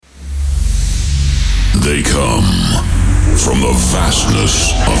They come from the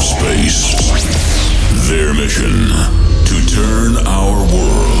vastness of space. Their mission, to turn our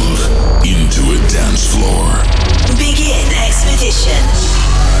world into a dance floor. Begin expedition.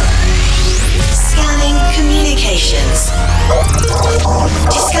 Scanning communications.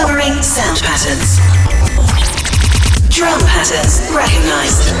 Discovering sound patterns. Drum patterns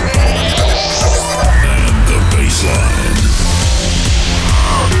recognized. And the bassline.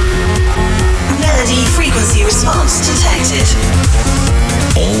 Melody frequency response detected.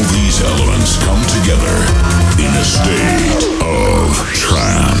 All these elements come together in a state of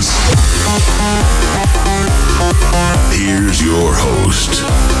trance. Here's your host,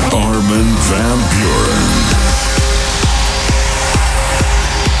 Armin van Buuren.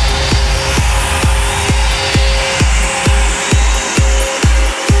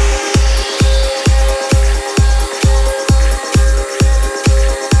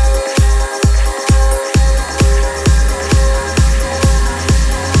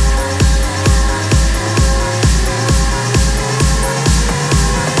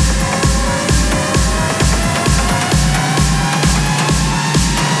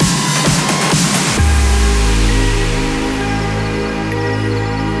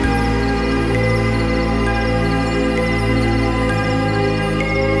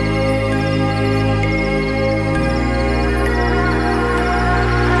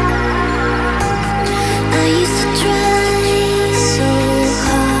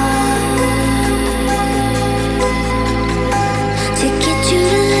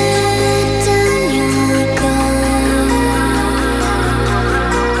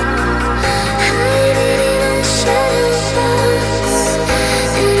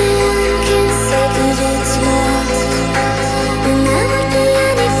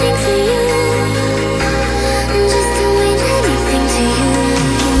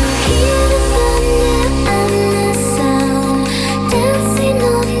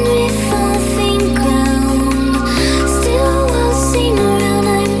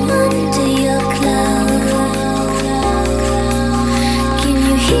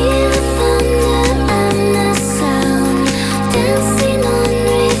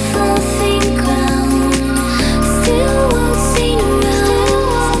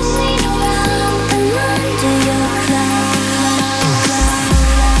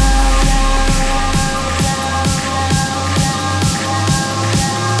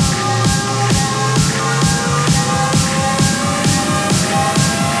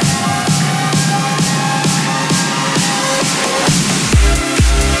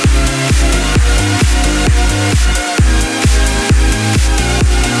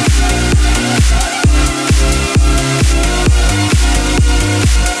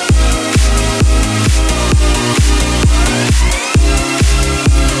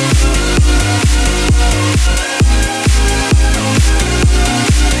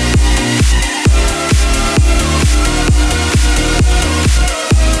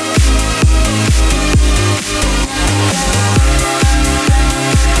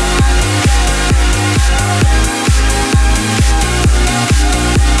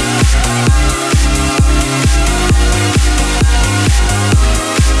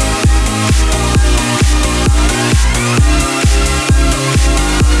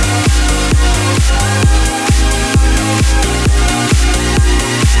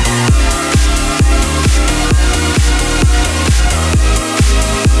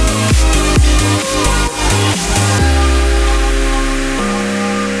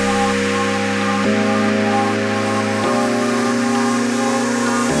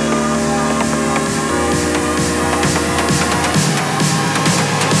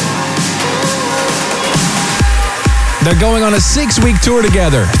 They're going on a 6-week tour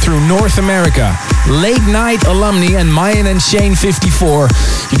together through North America. Late Night Alumni and Mayan and Shane 54.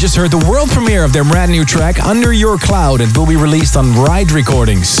 You just heard the world premiere of their brand new track, Under Your Cloud. It will be released on Ride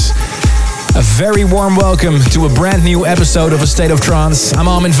Recordings. A very warm welcome to a brand new episode of A State of Trance. I'm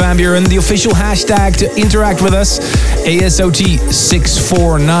Armin van Buuren. The official hashtag to interact with us,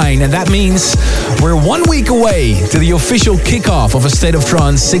 ASOT649. And that means we're 1 week away to the official kickoff of A State of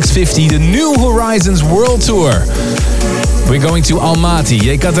Trance 650, the New Horizons World Tour. We're going to Almaty,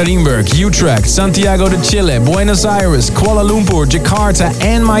 Yekaterinburg, Utrecht, Santiago de Chile, Buenos Aires, Kuala Lumpur, Jakarta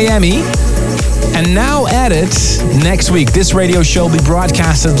and Miami. And now added, next week, this radio show will be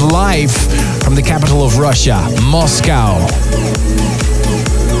broadcasted live from the capital of Russia, Moscow.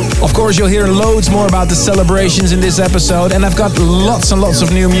 Of course, you'll hear loads more about the celebrations in this episode, and I've got lots and lots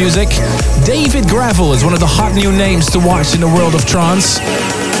of new music. David Gravel is one of the hot new names to watch in the world of trance.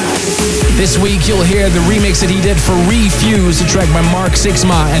 This week you'll hear the remix that he did for Refuse, a track by Mark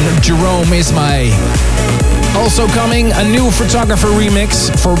Sixma and Jerome Ismay. Also coming, a new photographer remix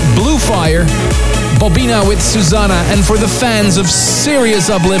for Blue Fire, Bobina with Susanna, and for the fans of serious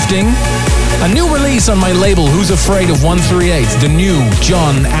uplifting, a new release on my label Who's Afraid of 138, the new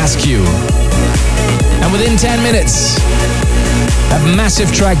John Askew. And within 10 minutes, that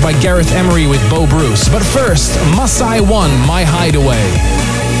massive track by Gareth Emery with Bo Bruce. But first, Masai One, My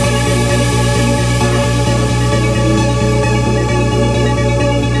Hideaway.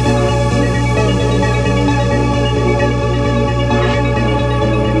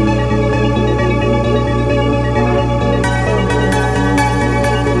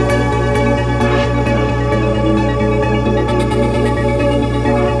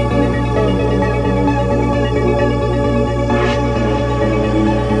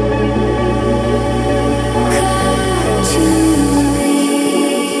 To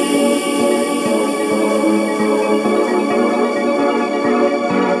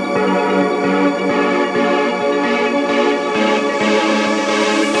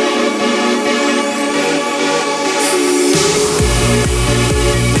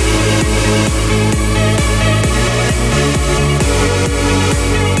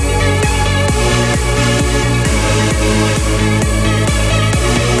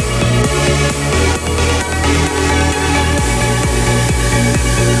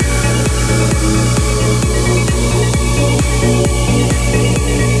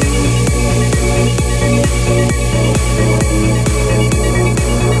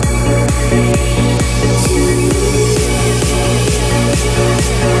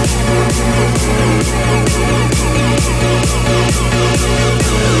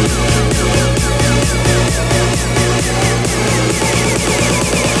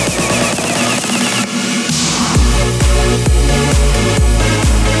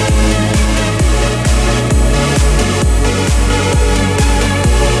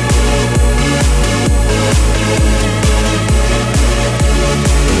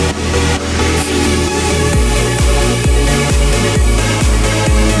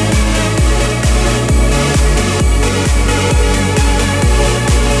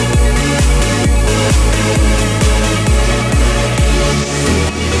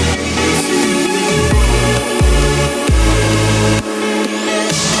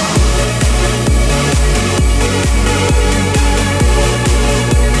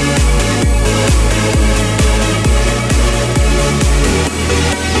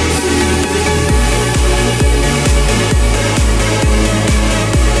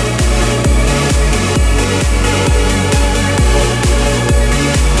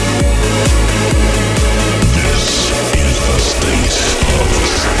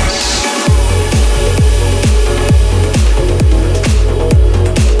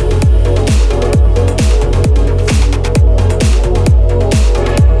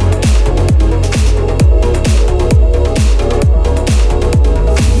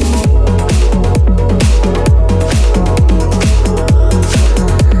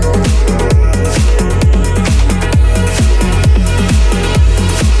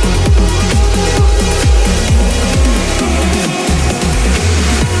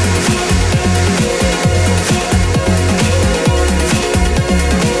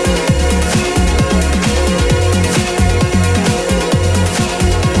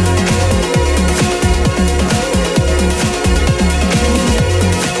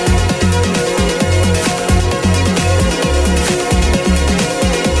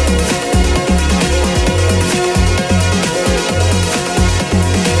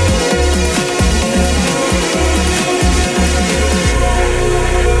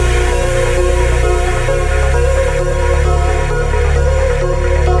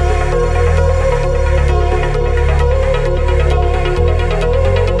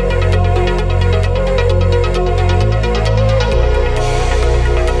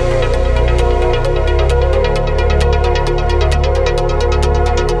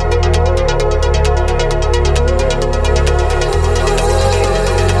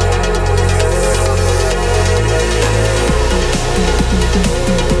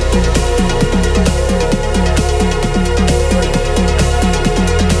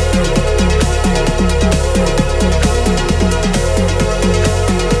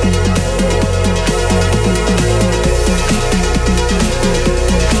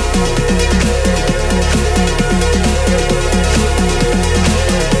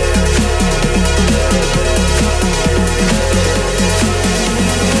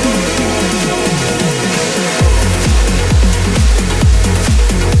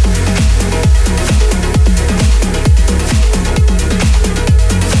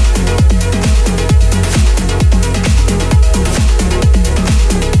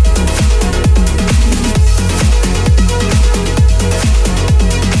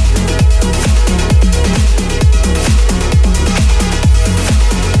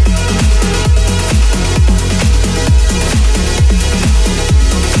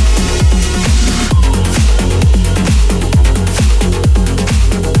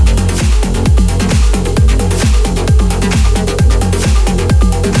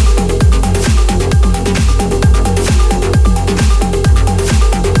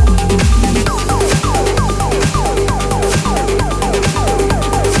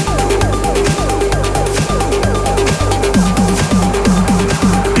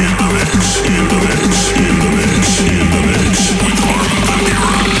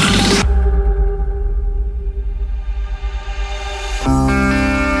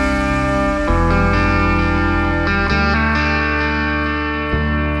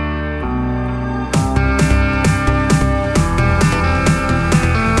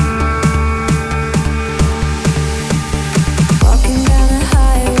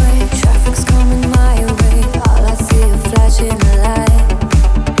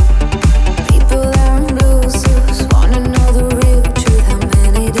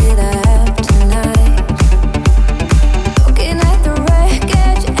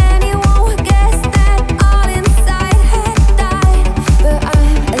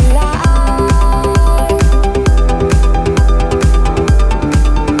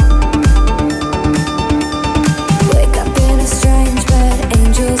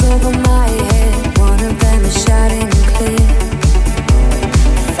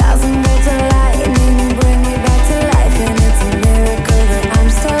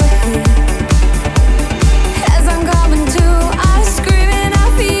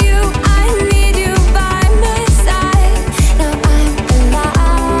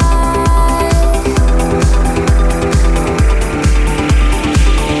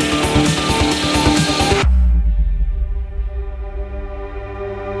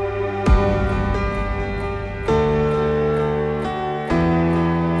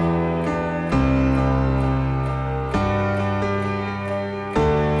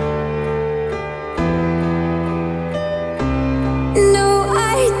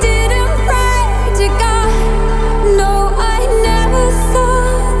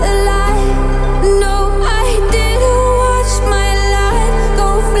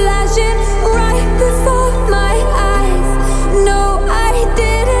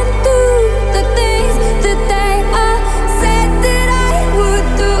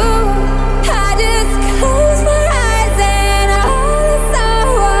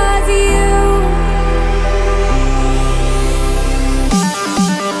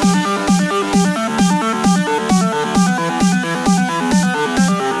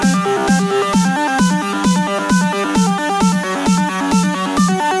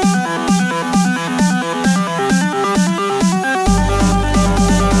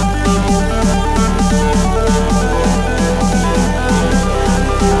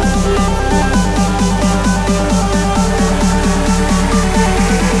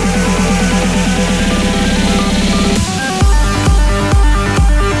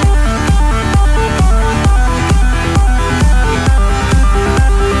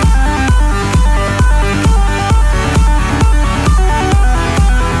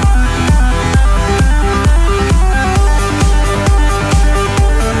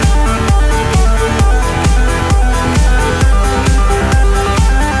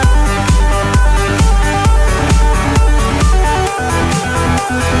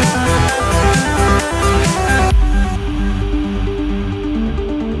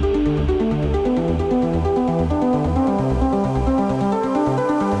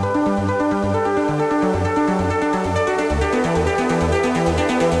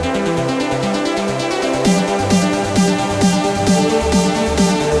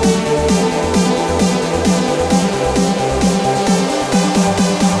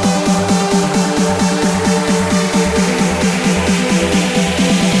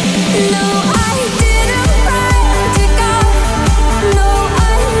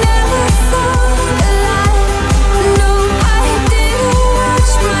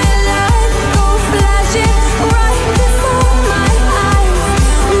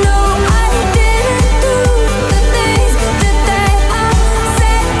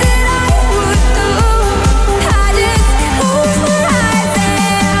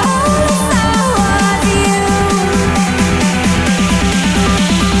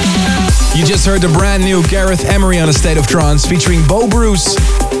just heard the brand new Gareth Emery on A State of Trance featuring Bo Bruce.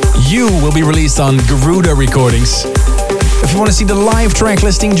 You will be released on Garuda Recordings. If you want to see the live track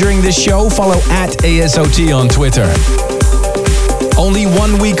listing during this show, follow @ASOT on Twitter. Only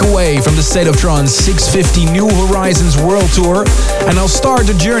 1 week away from the State of Trance 650 New Horizons World Tour, and I'll start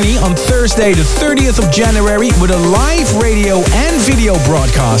the journey on Thursday the 30th of January with a live radio and video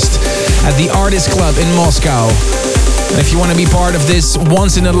broadcast at the Artist Club in Moscow. And if you want to be part of this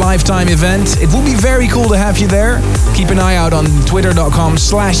once-in-a-lifetime event, it will be very cool to have you there. Keep an eye out on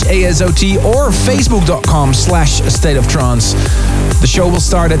twitter.com/ASOT or facebook.com/astateoftrance. The show will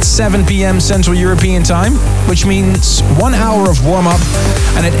start at 7 p.m. Central European Time, which means 1 hour of warm-up.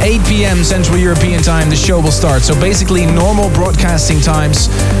 And at 8 p.m. Central European Time, the show will start. So basically normal broadcasting times.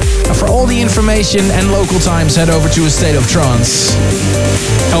 For all the information and local times, head over to A State of Trance.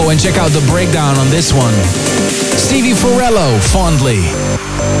 Oh, and check out the breakdown on this one. Stevie Forello, Fondly.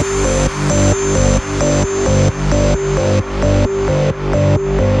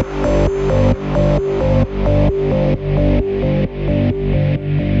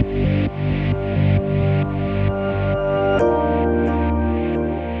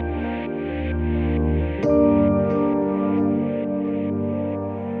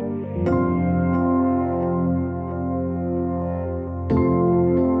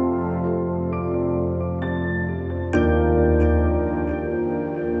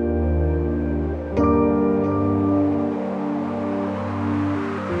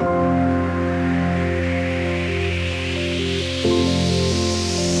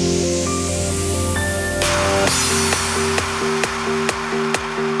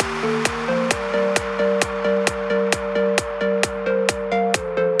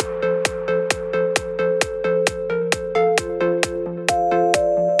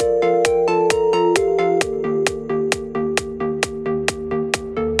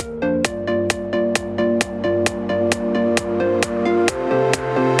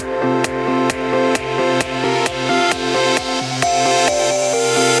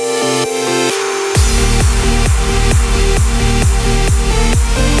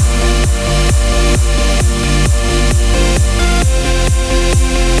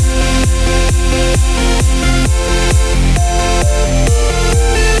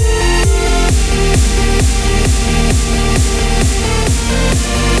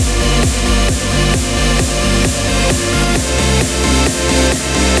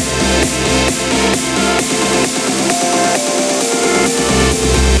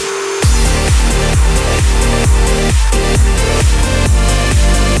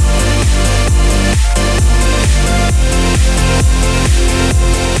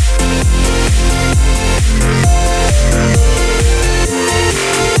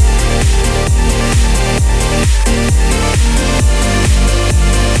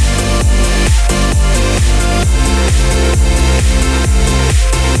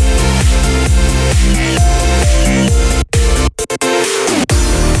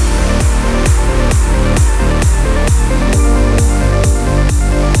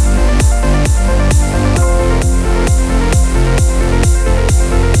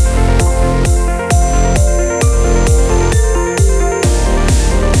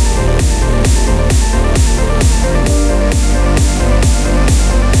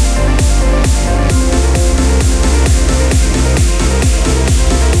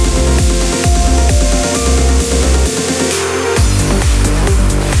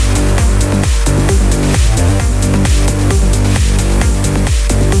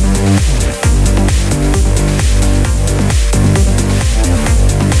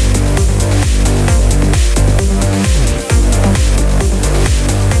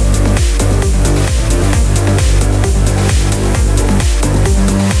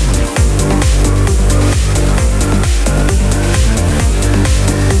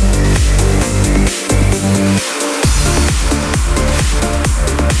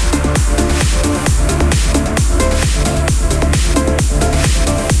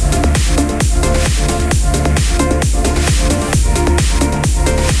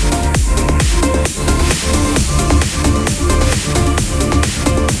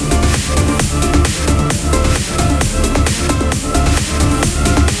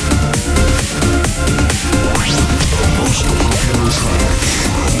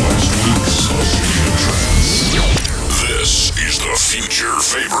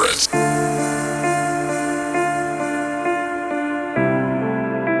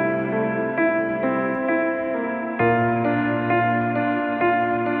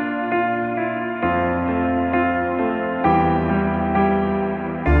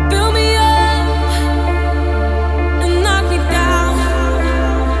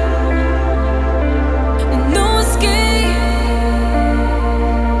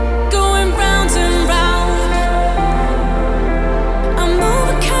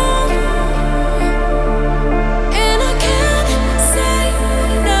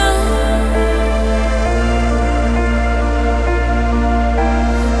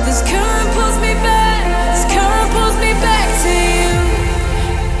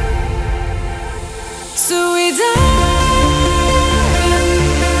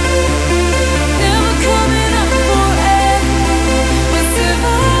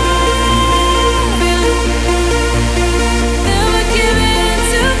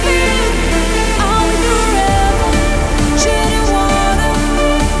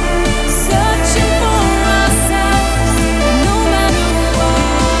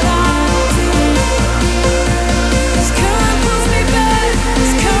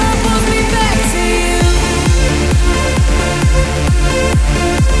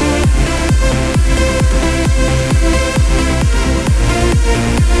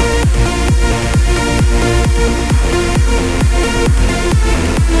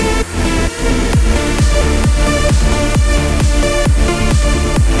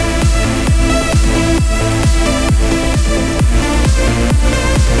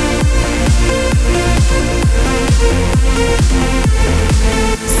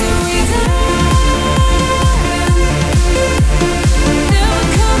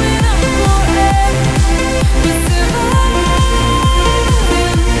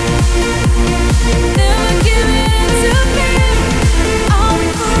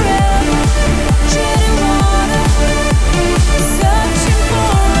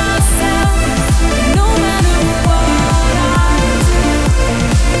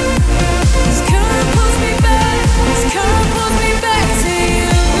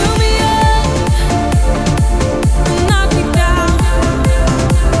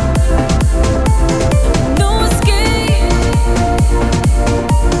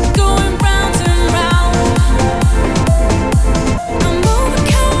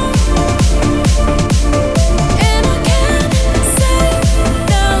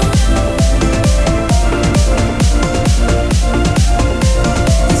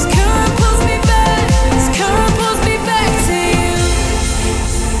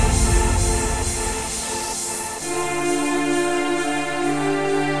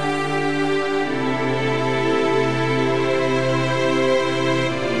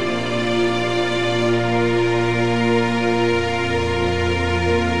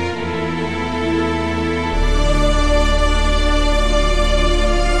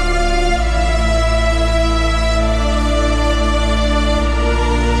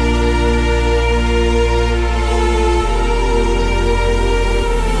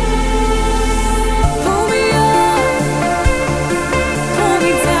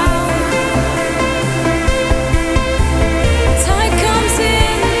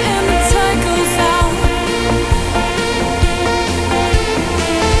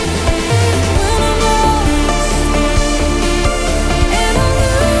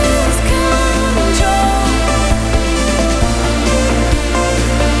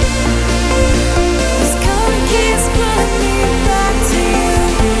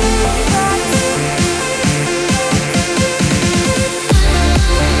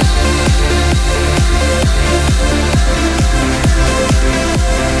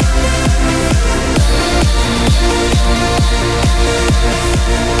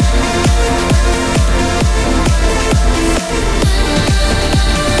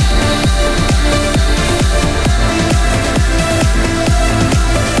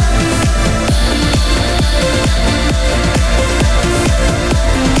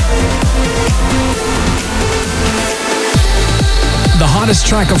 hottest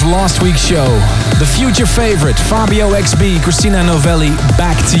track of last week's show. The future favorite, Fabio XB, Christina Novelli,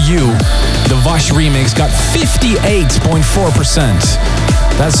 Back to You. The Vash remix got 58.4%.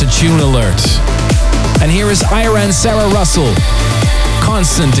 That's a tune alert. And here is Ira and Sarah Russell,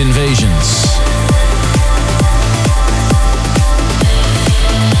 Constant Invasions.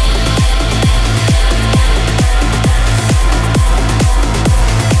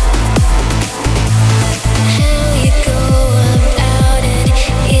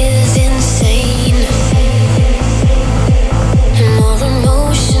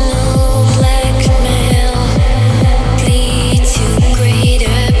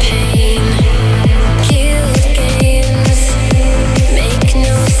 Make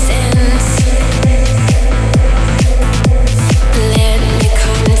no sense.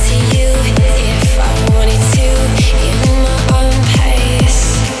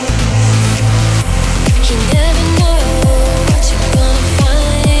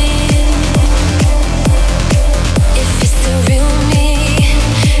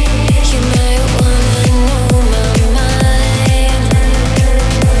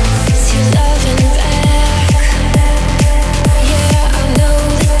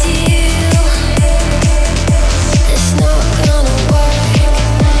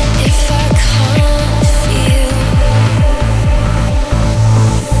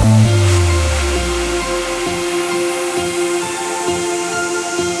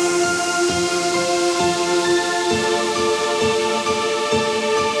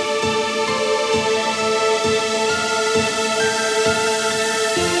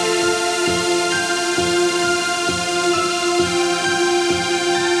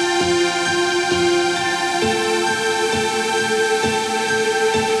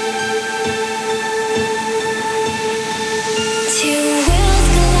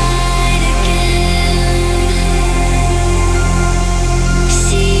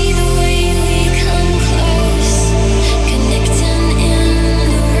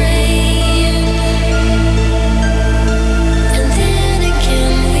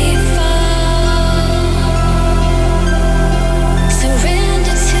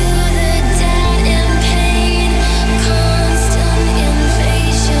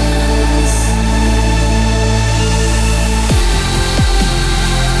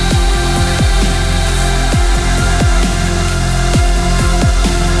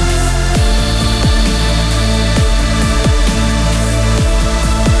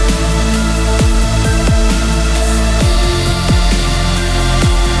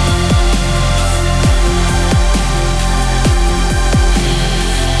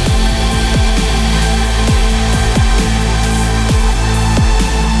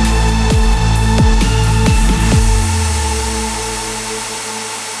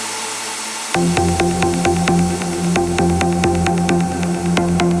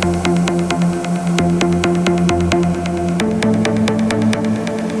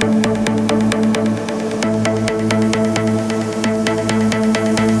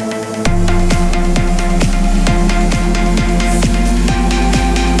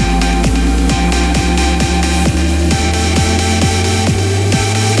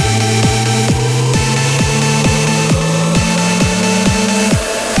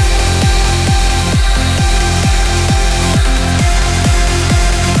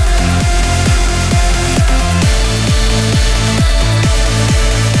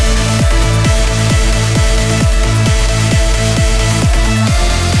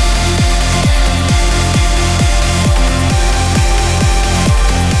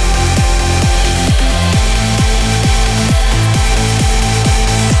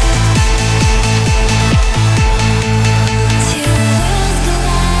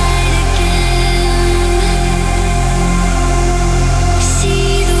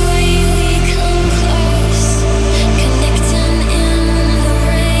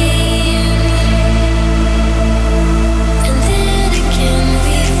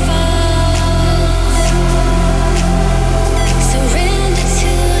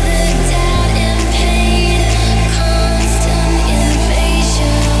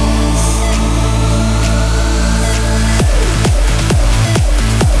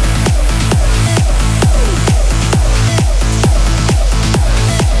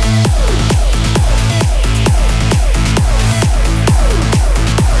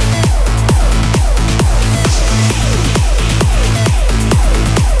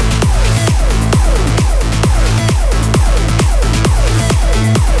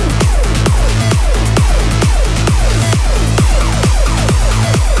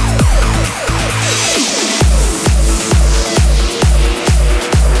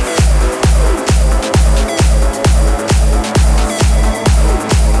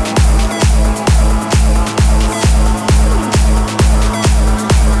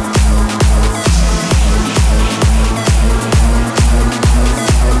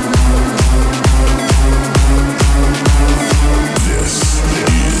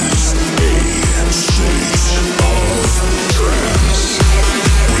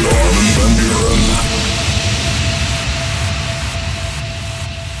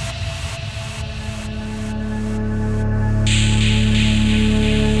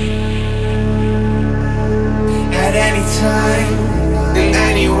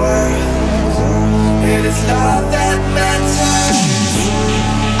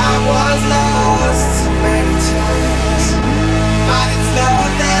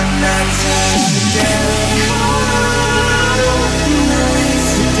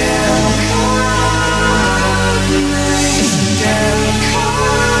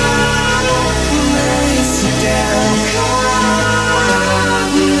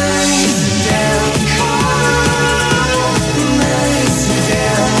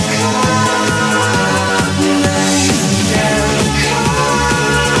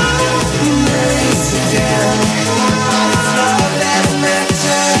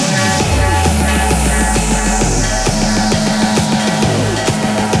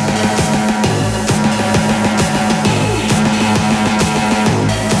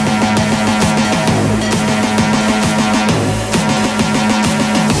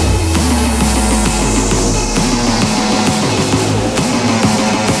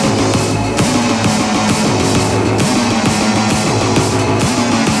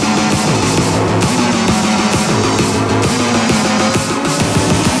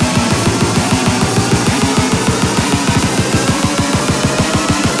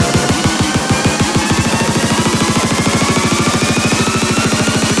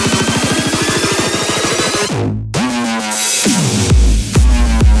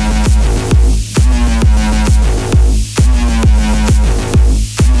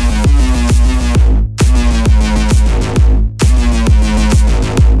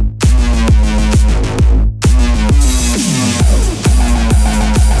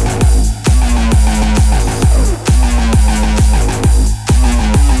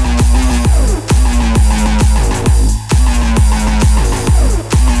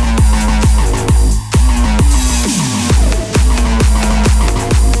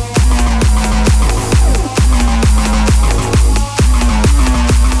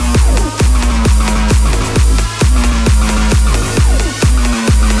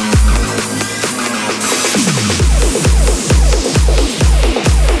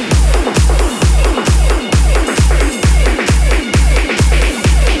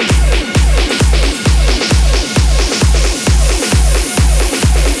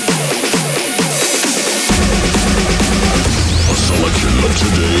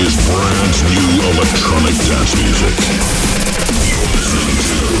 today's brand new electronic dance music. You're listening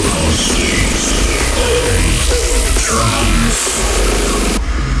to On Stage Trance.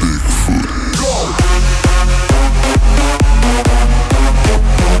 Bigfoot. Go!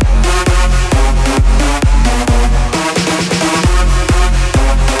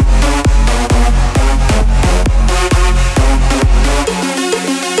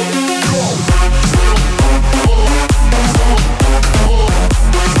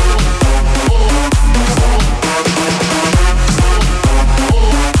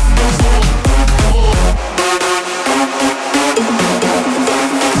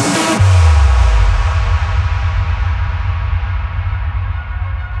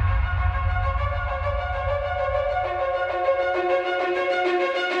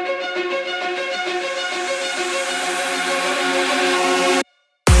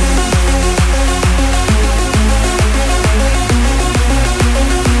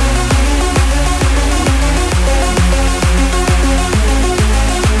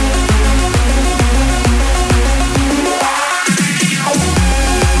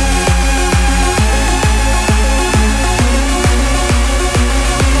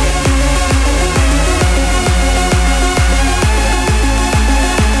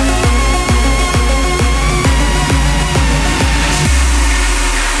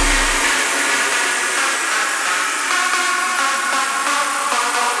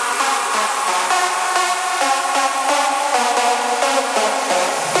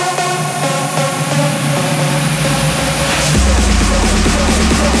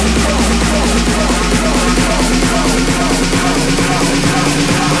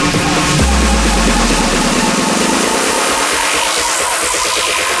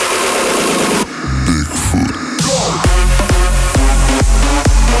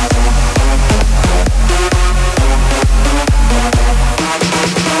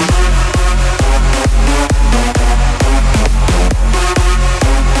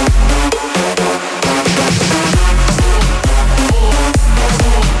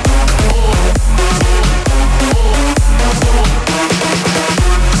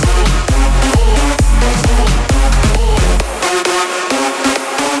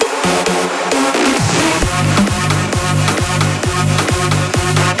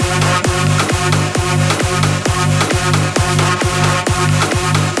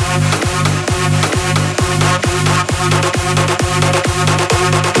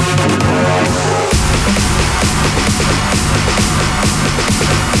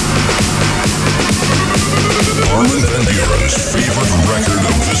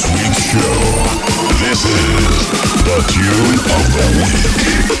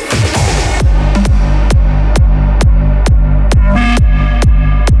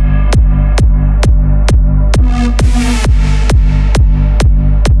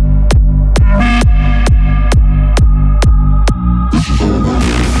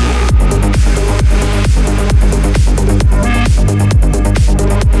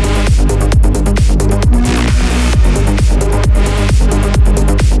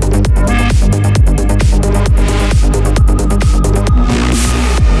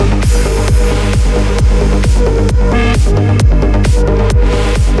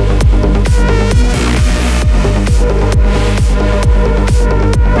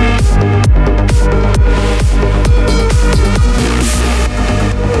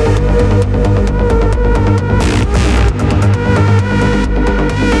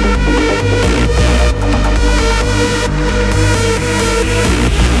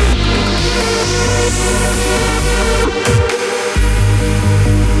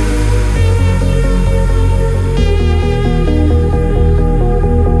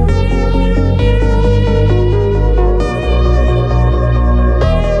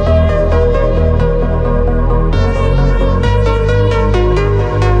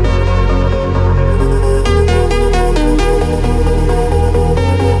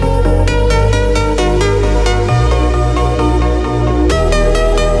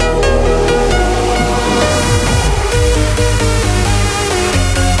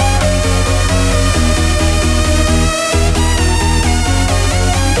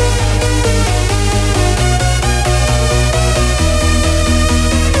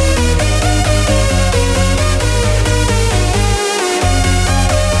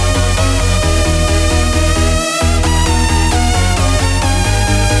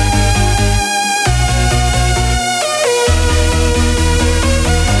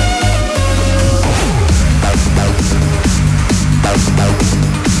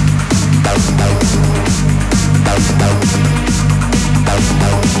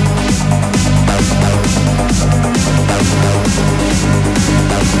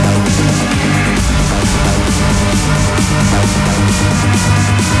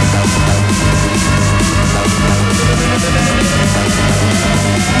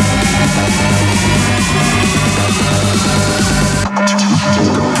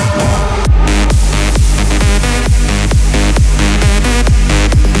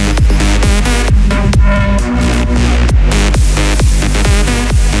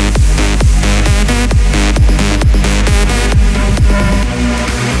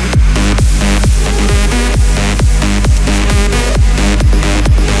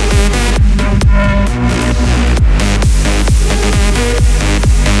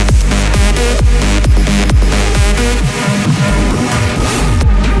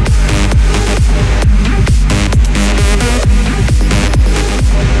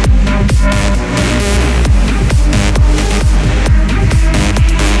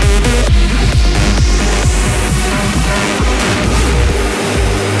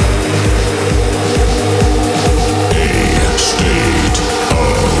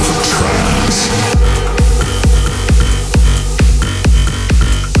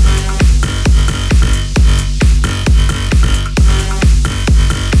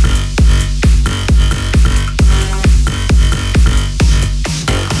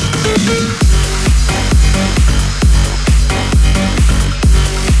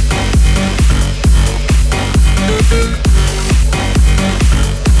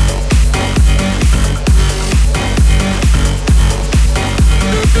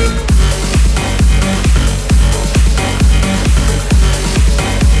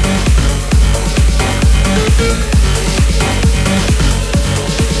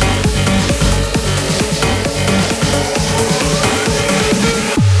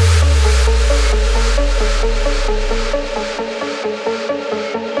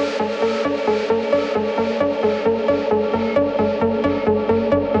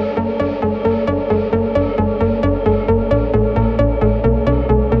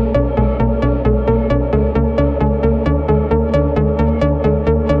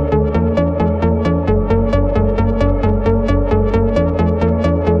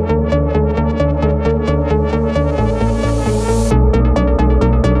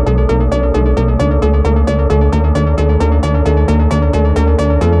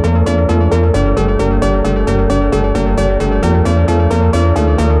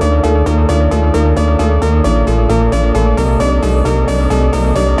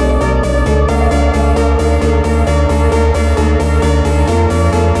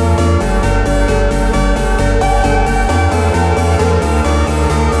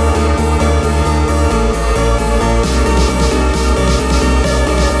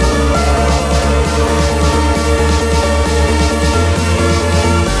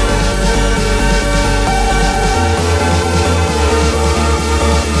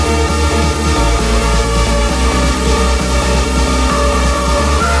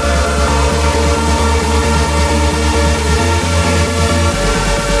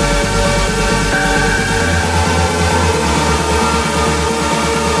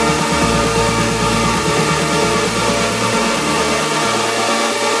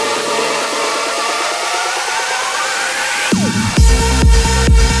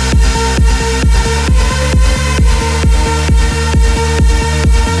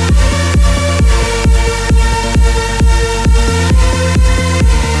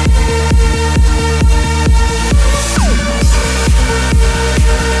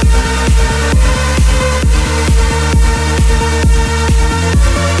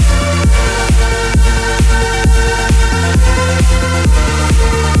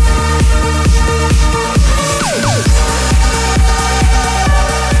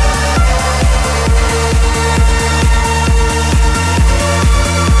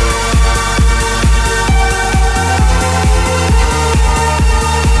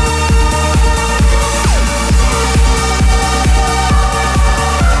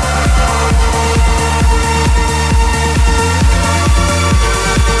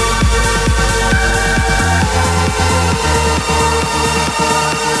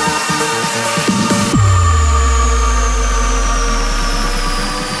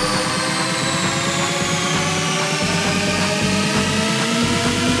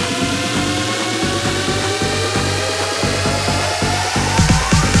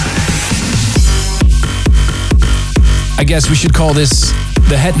 I guess we should call this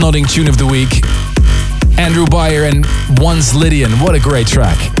the head nodding tune of the week. Andrew Beyer and Once Lydian. What a great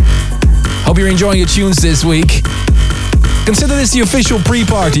track. Hope you're enjoying your tunes this week. Consider this the official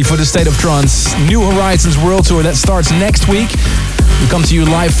pre-party for the State of Trance New Horizons World Tour that starts next week. We come to you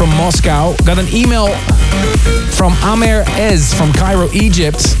live from Moscow. Got an email from Amer Ez from Cairo,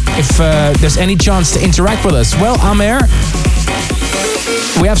 Egypt. If there's any chance to interact with us. Well, Amer,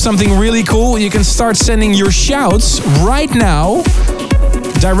 we have something really cool. You can start sending your shouts right now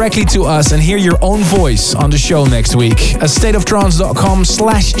directly to us and hear your own voice on the show next week.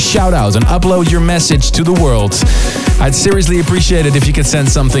 astateoftrance.com/shoutout and upload your message to the world. I'd seriously appreciate it if you could send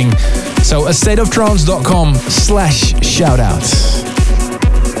something. So astateoftrance.com/shoutout.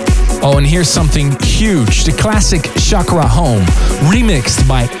 Oh, and here's something huge. The classic Chakra Home, remixed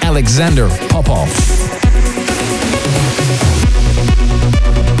by Alexander Popov.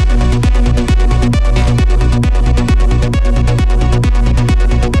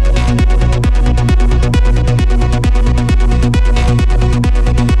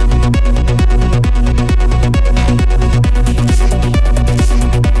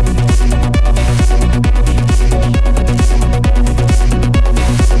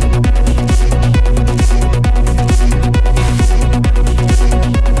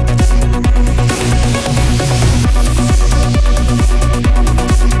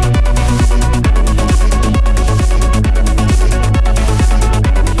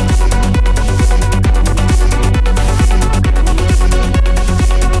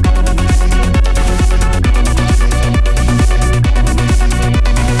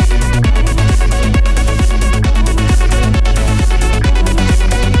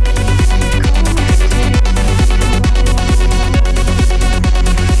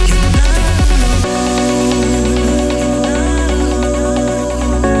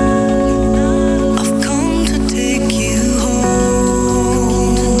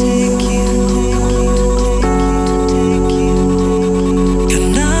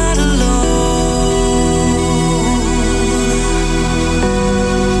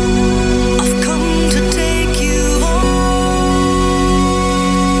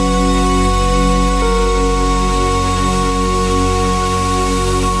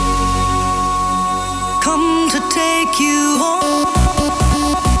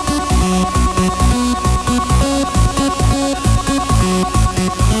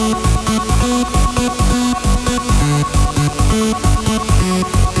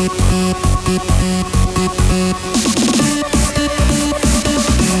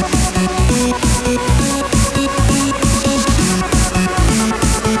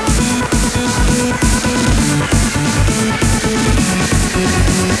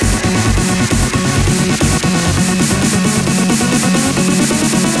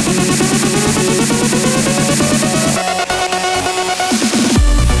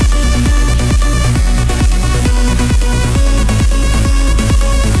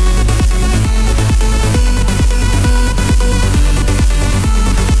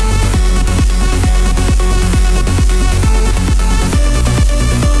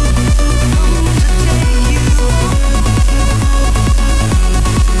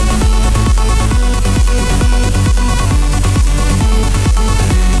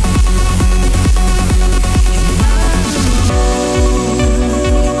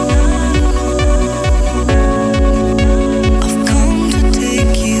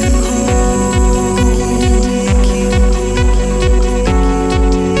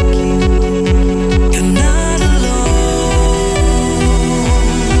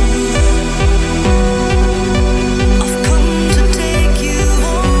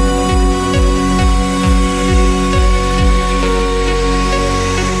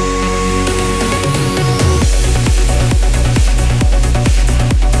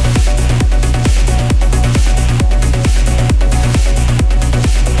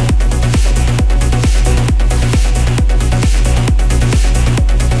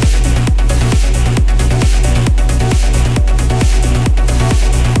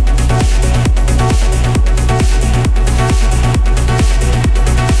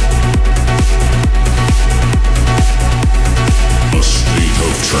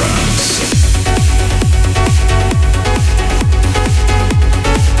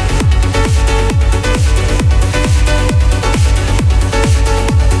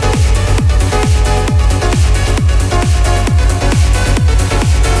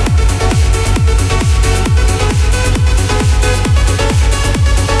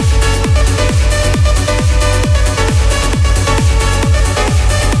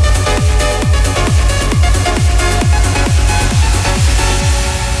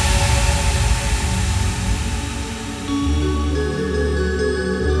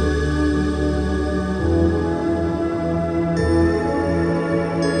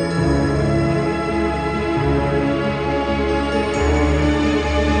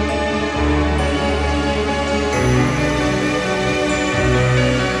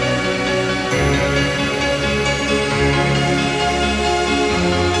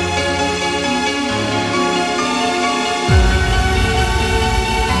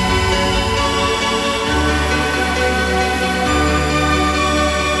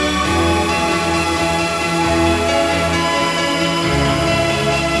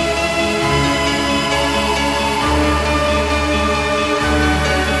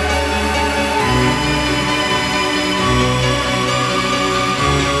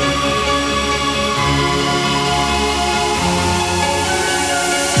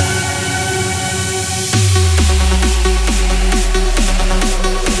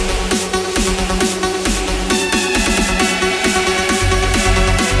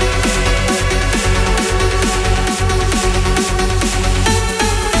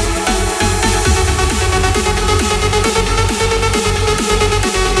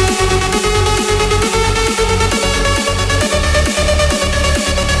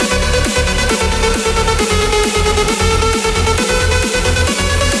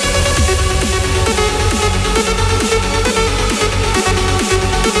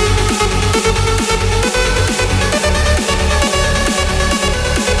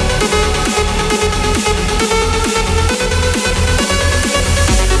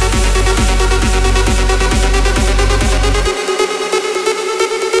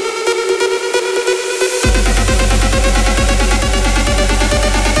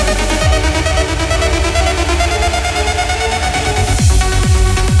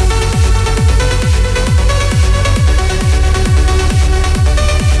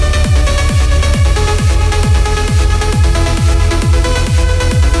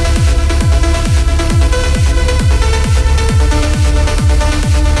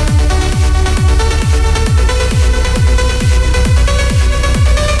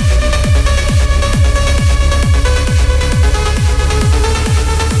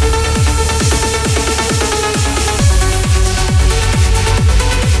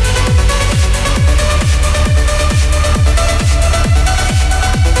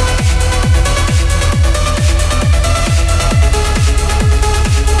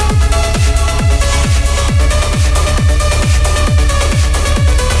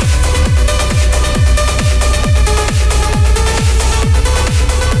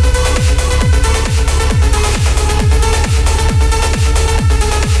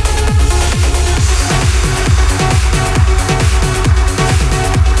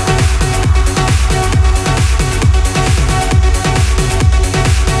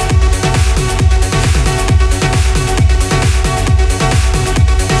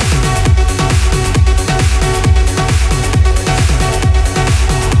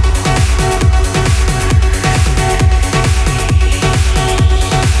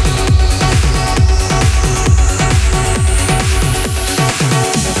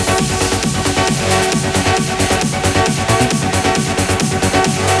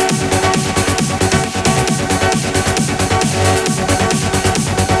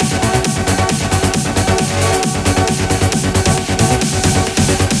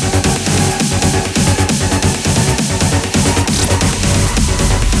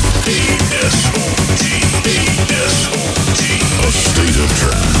 A state of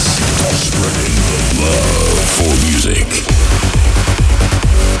trance, spreading the love for music.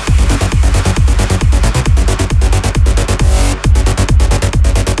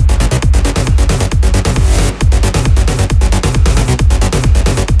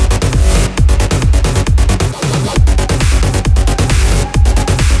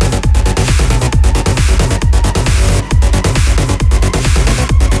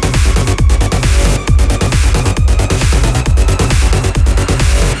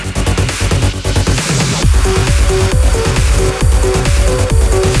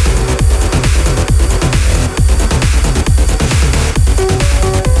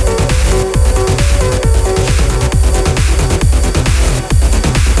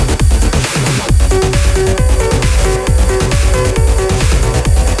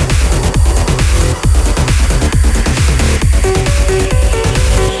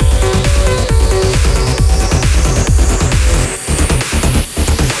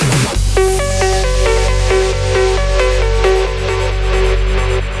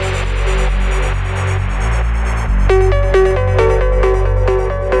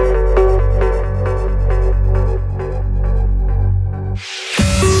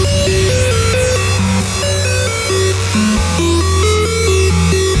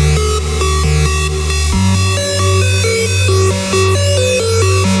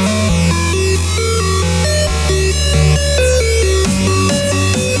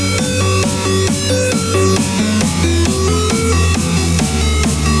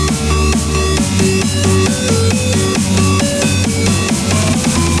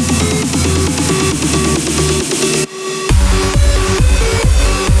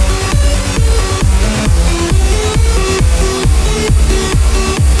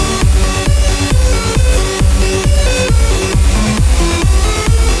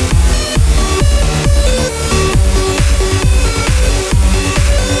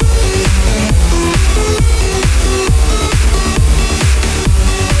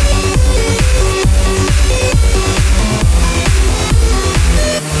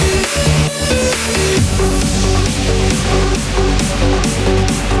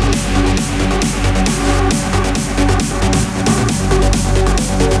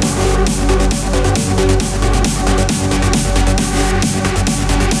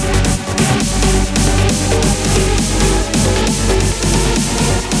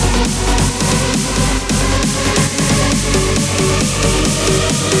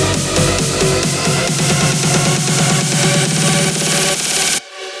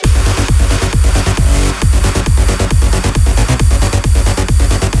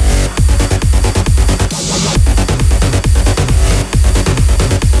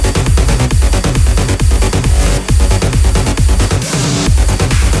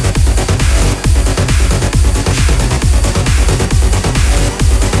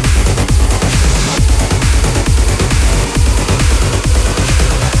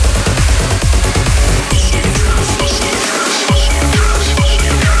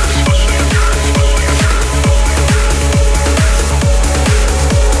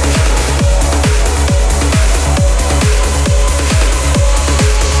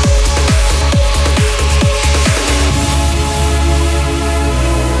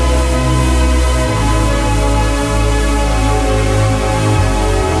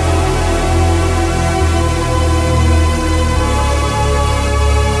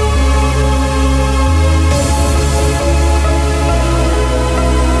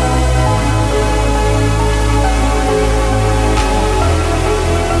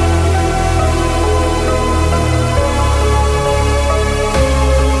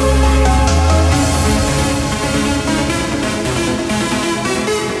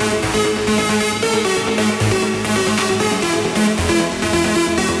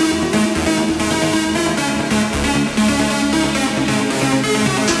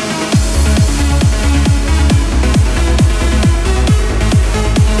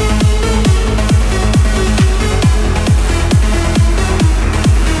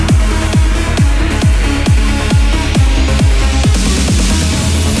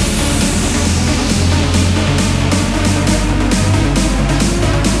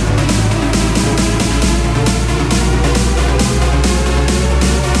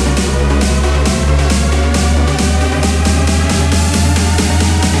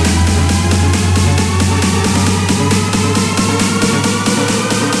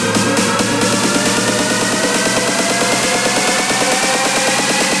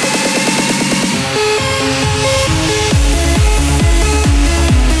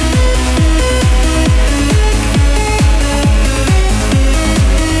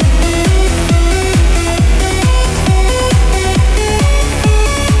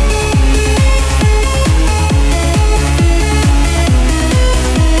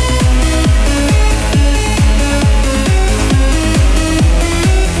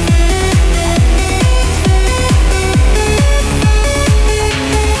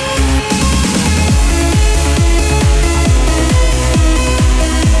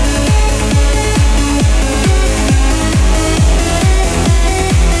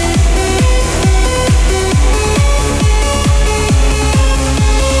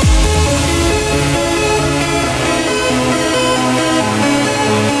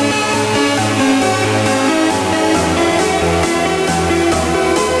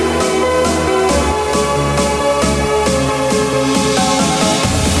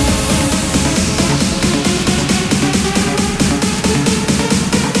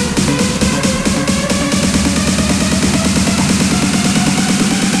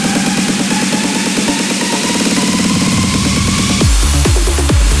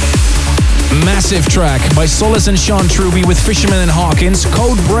 massive track by Solis and Sean Truby with Fisherman and Hawkins,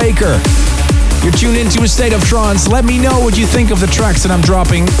 Code Breaker. You're tuned into A State of Trance. Let me know what you think of the tracks that I'm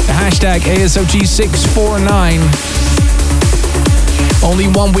dropping. Hashtag ASOT649. Only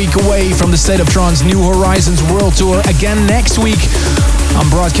 1 week away from the State of Trance New Horizons World Tour. Again next week, I'm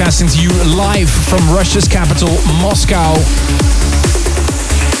broadcasting to you live from Russia's capital, Moscow.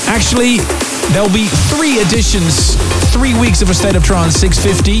 Actually, there'll be 3 editions, 3 weeks of A State of Trance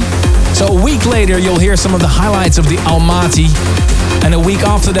 650. So a week later, you'll hear some of the highlights of the Almaty. And a week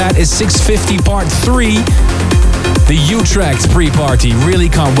after that is 650 Part 3, the Utrecht pre-party. Really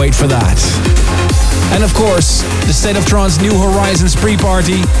can't wait for that. And of course, the State of Trance New Horizons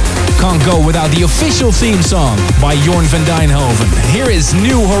pre-party can't go without the official theme song by Jorn van Dijnhoven. Here is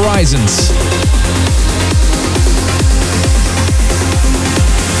New Horizons.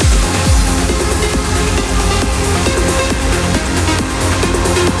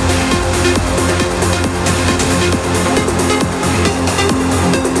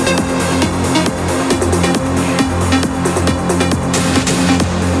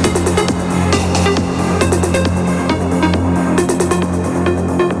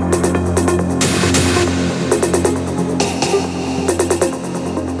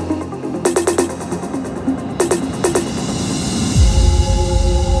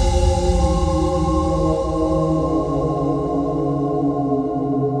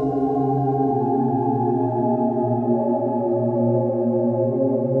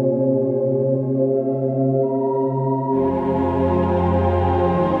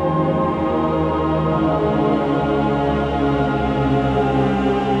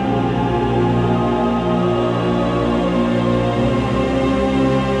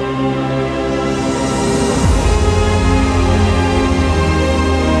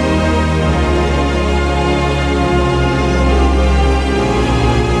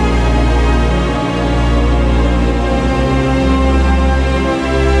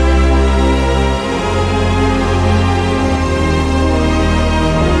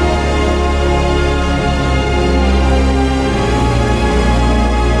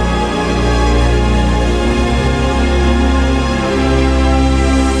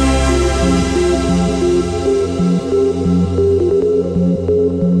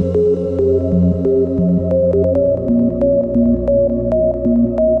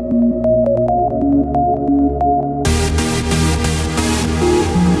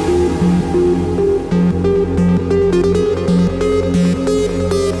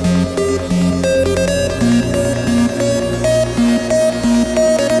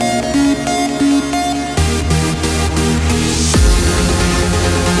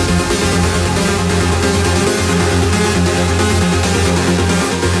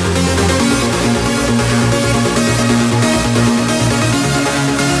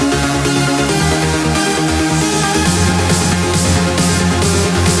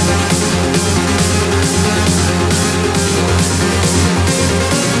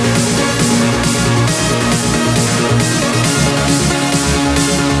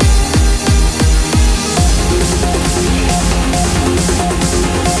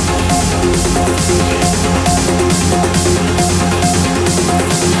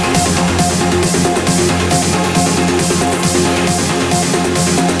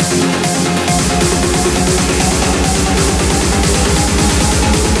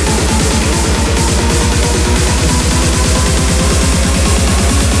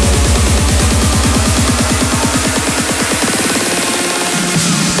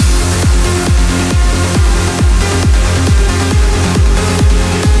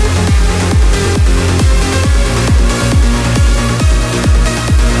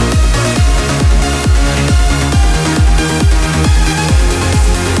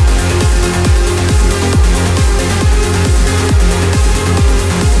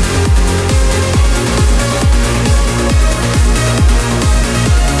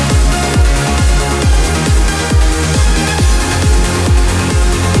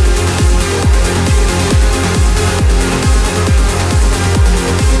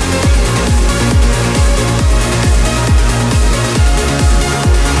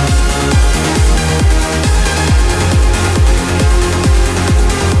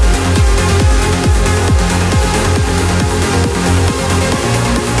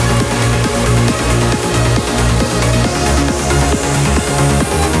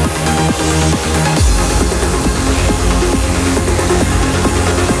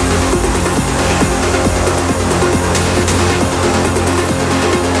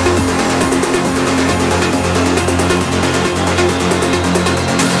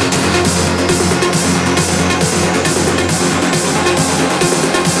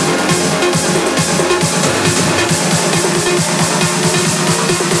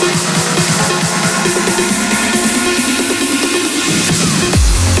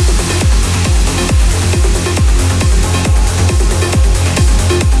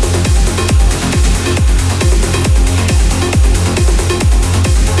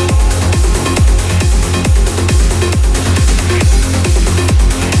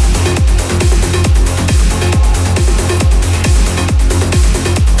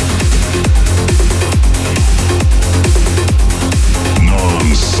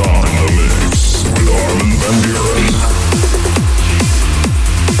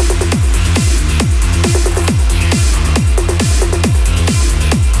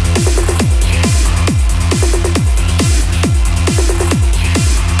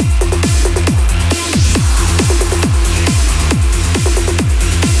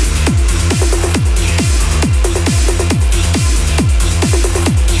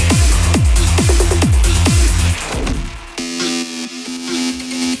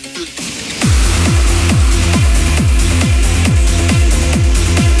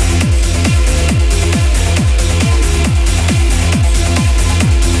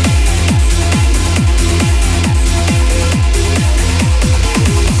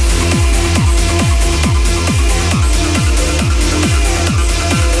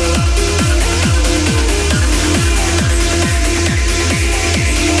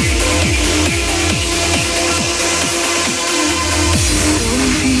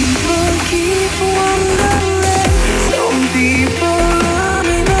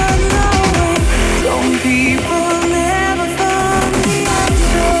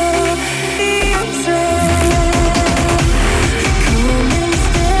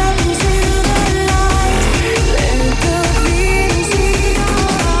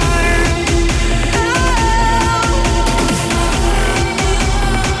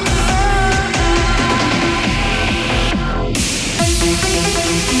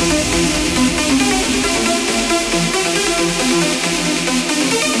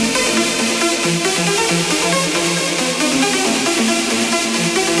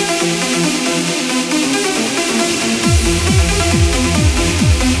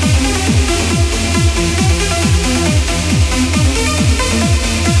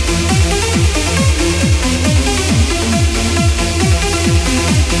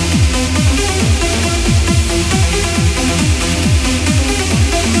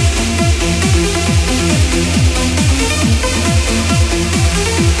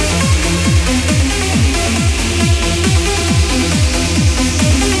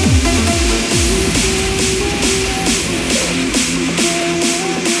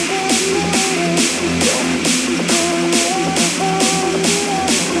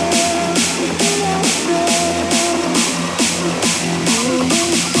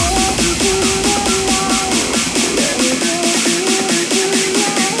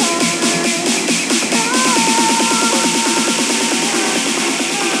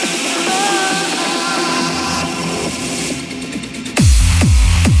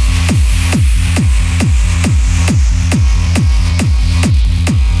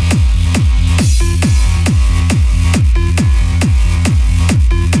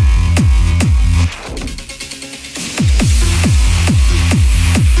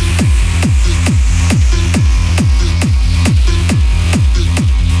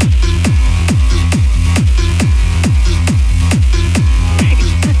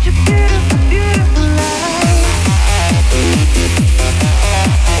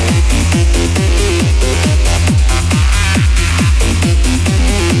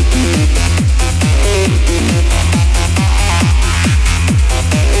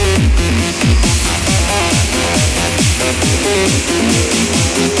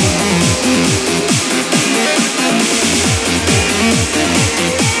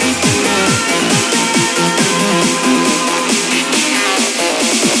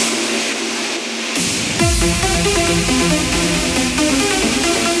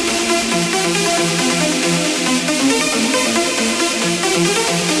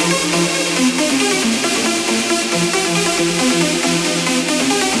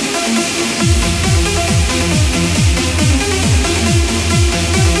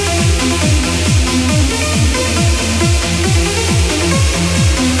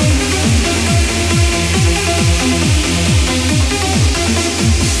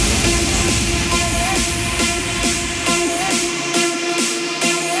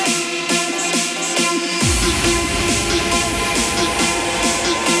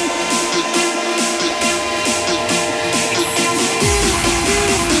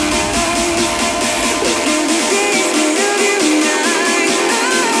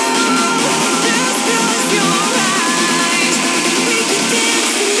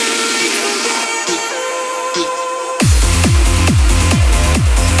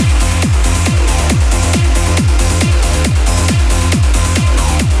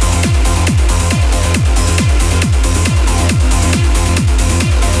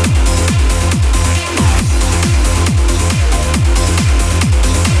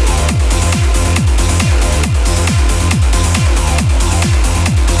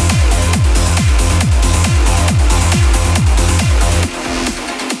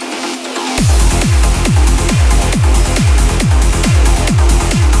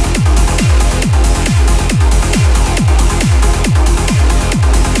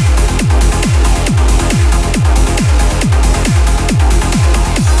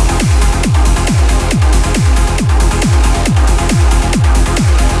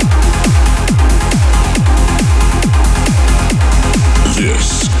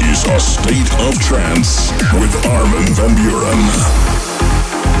 of Trance with Armin van Buuren.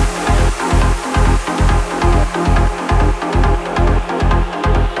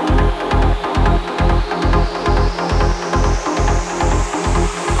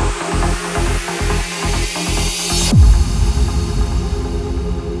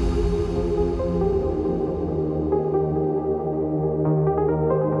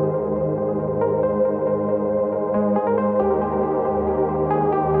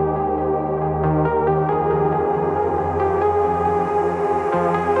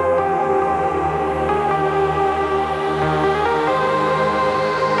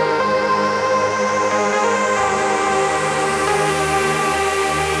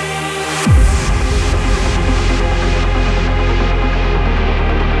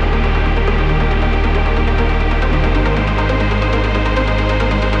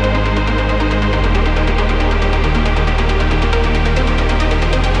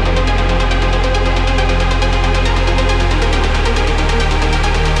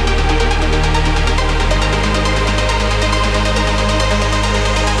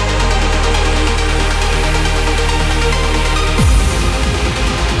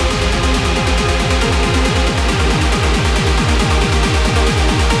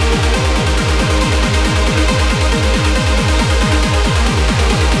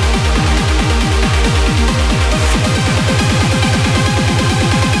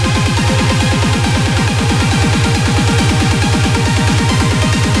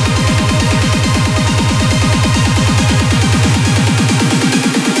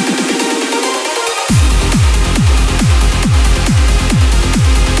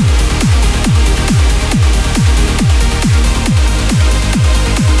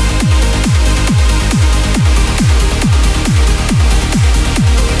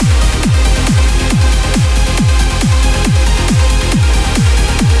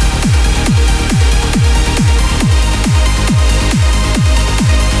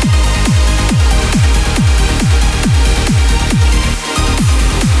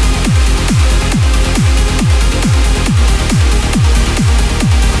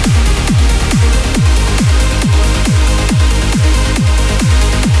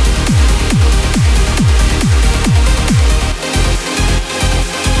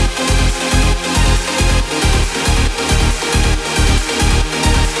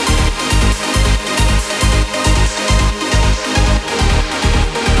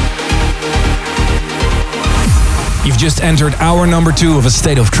 Just entered hour number 2 of A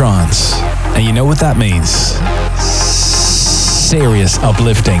State of Trance. And you know what that means. Serious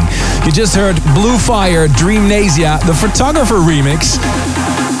uplifting. You just heard Blue Fire, Dreamnasia, the Photographer remix.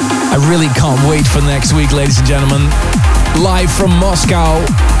 I really can't wait for next week, ladies and gentlemen. Live from Moscow.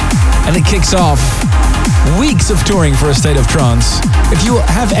 And it kicks off weeks of touring for A State of Trance. If you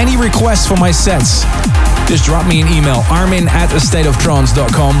have any requests for my sets, just drop me an email,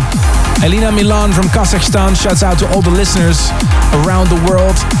 armin@astateoftrance.com. Elena Milan from Kazakhstan shouts out to all the listeners around the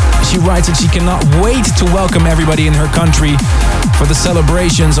world. She writes that she cannot wait to welcome everybody in her country for the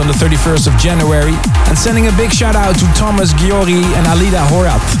celebrations on the 31st of January. And sending a big shout out to Thomas Giori and Alida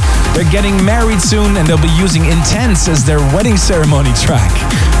Horat. They're getting married soon and they'll be using Intense as their wedding ceremony track.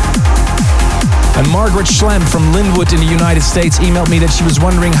 And Margaret Schlemp from Linwood in the United States emailed me that she was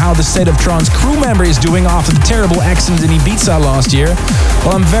wondering how the State of Trance crew member is doing after the terrible accident in Ibiza last year.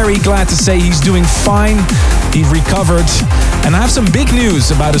 Well, I'm very glad to say he's doing fine. He recovered. And I have some big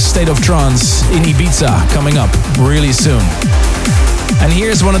news about a State of Trance in Ibiza coming up really soon. And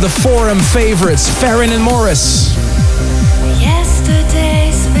here's one of the forum favorites, Farron and Morris.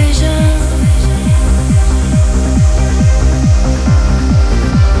 Yesterday's vision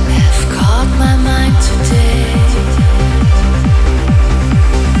have caught my mind today.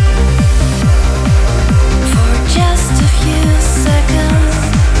 For just a few seconds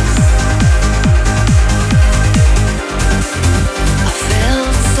I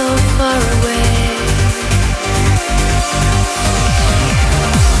felt so far away.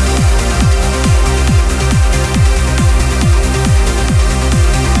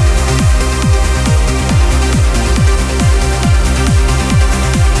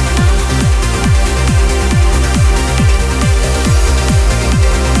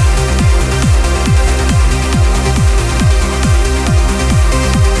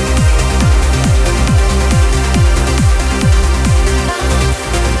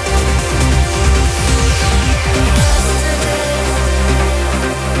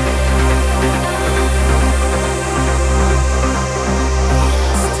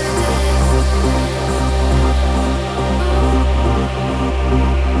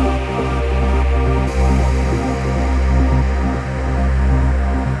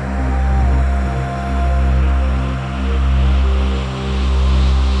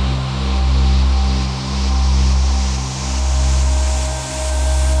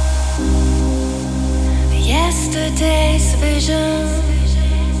 Yesterday's vision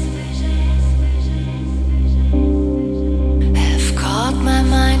have caught my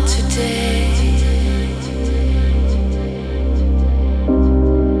mind today.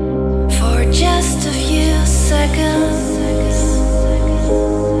 For just a few seconds,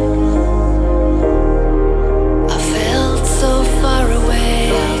 I felt so far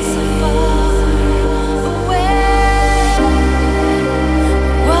away.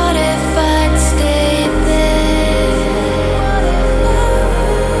 What if I'd stayed there?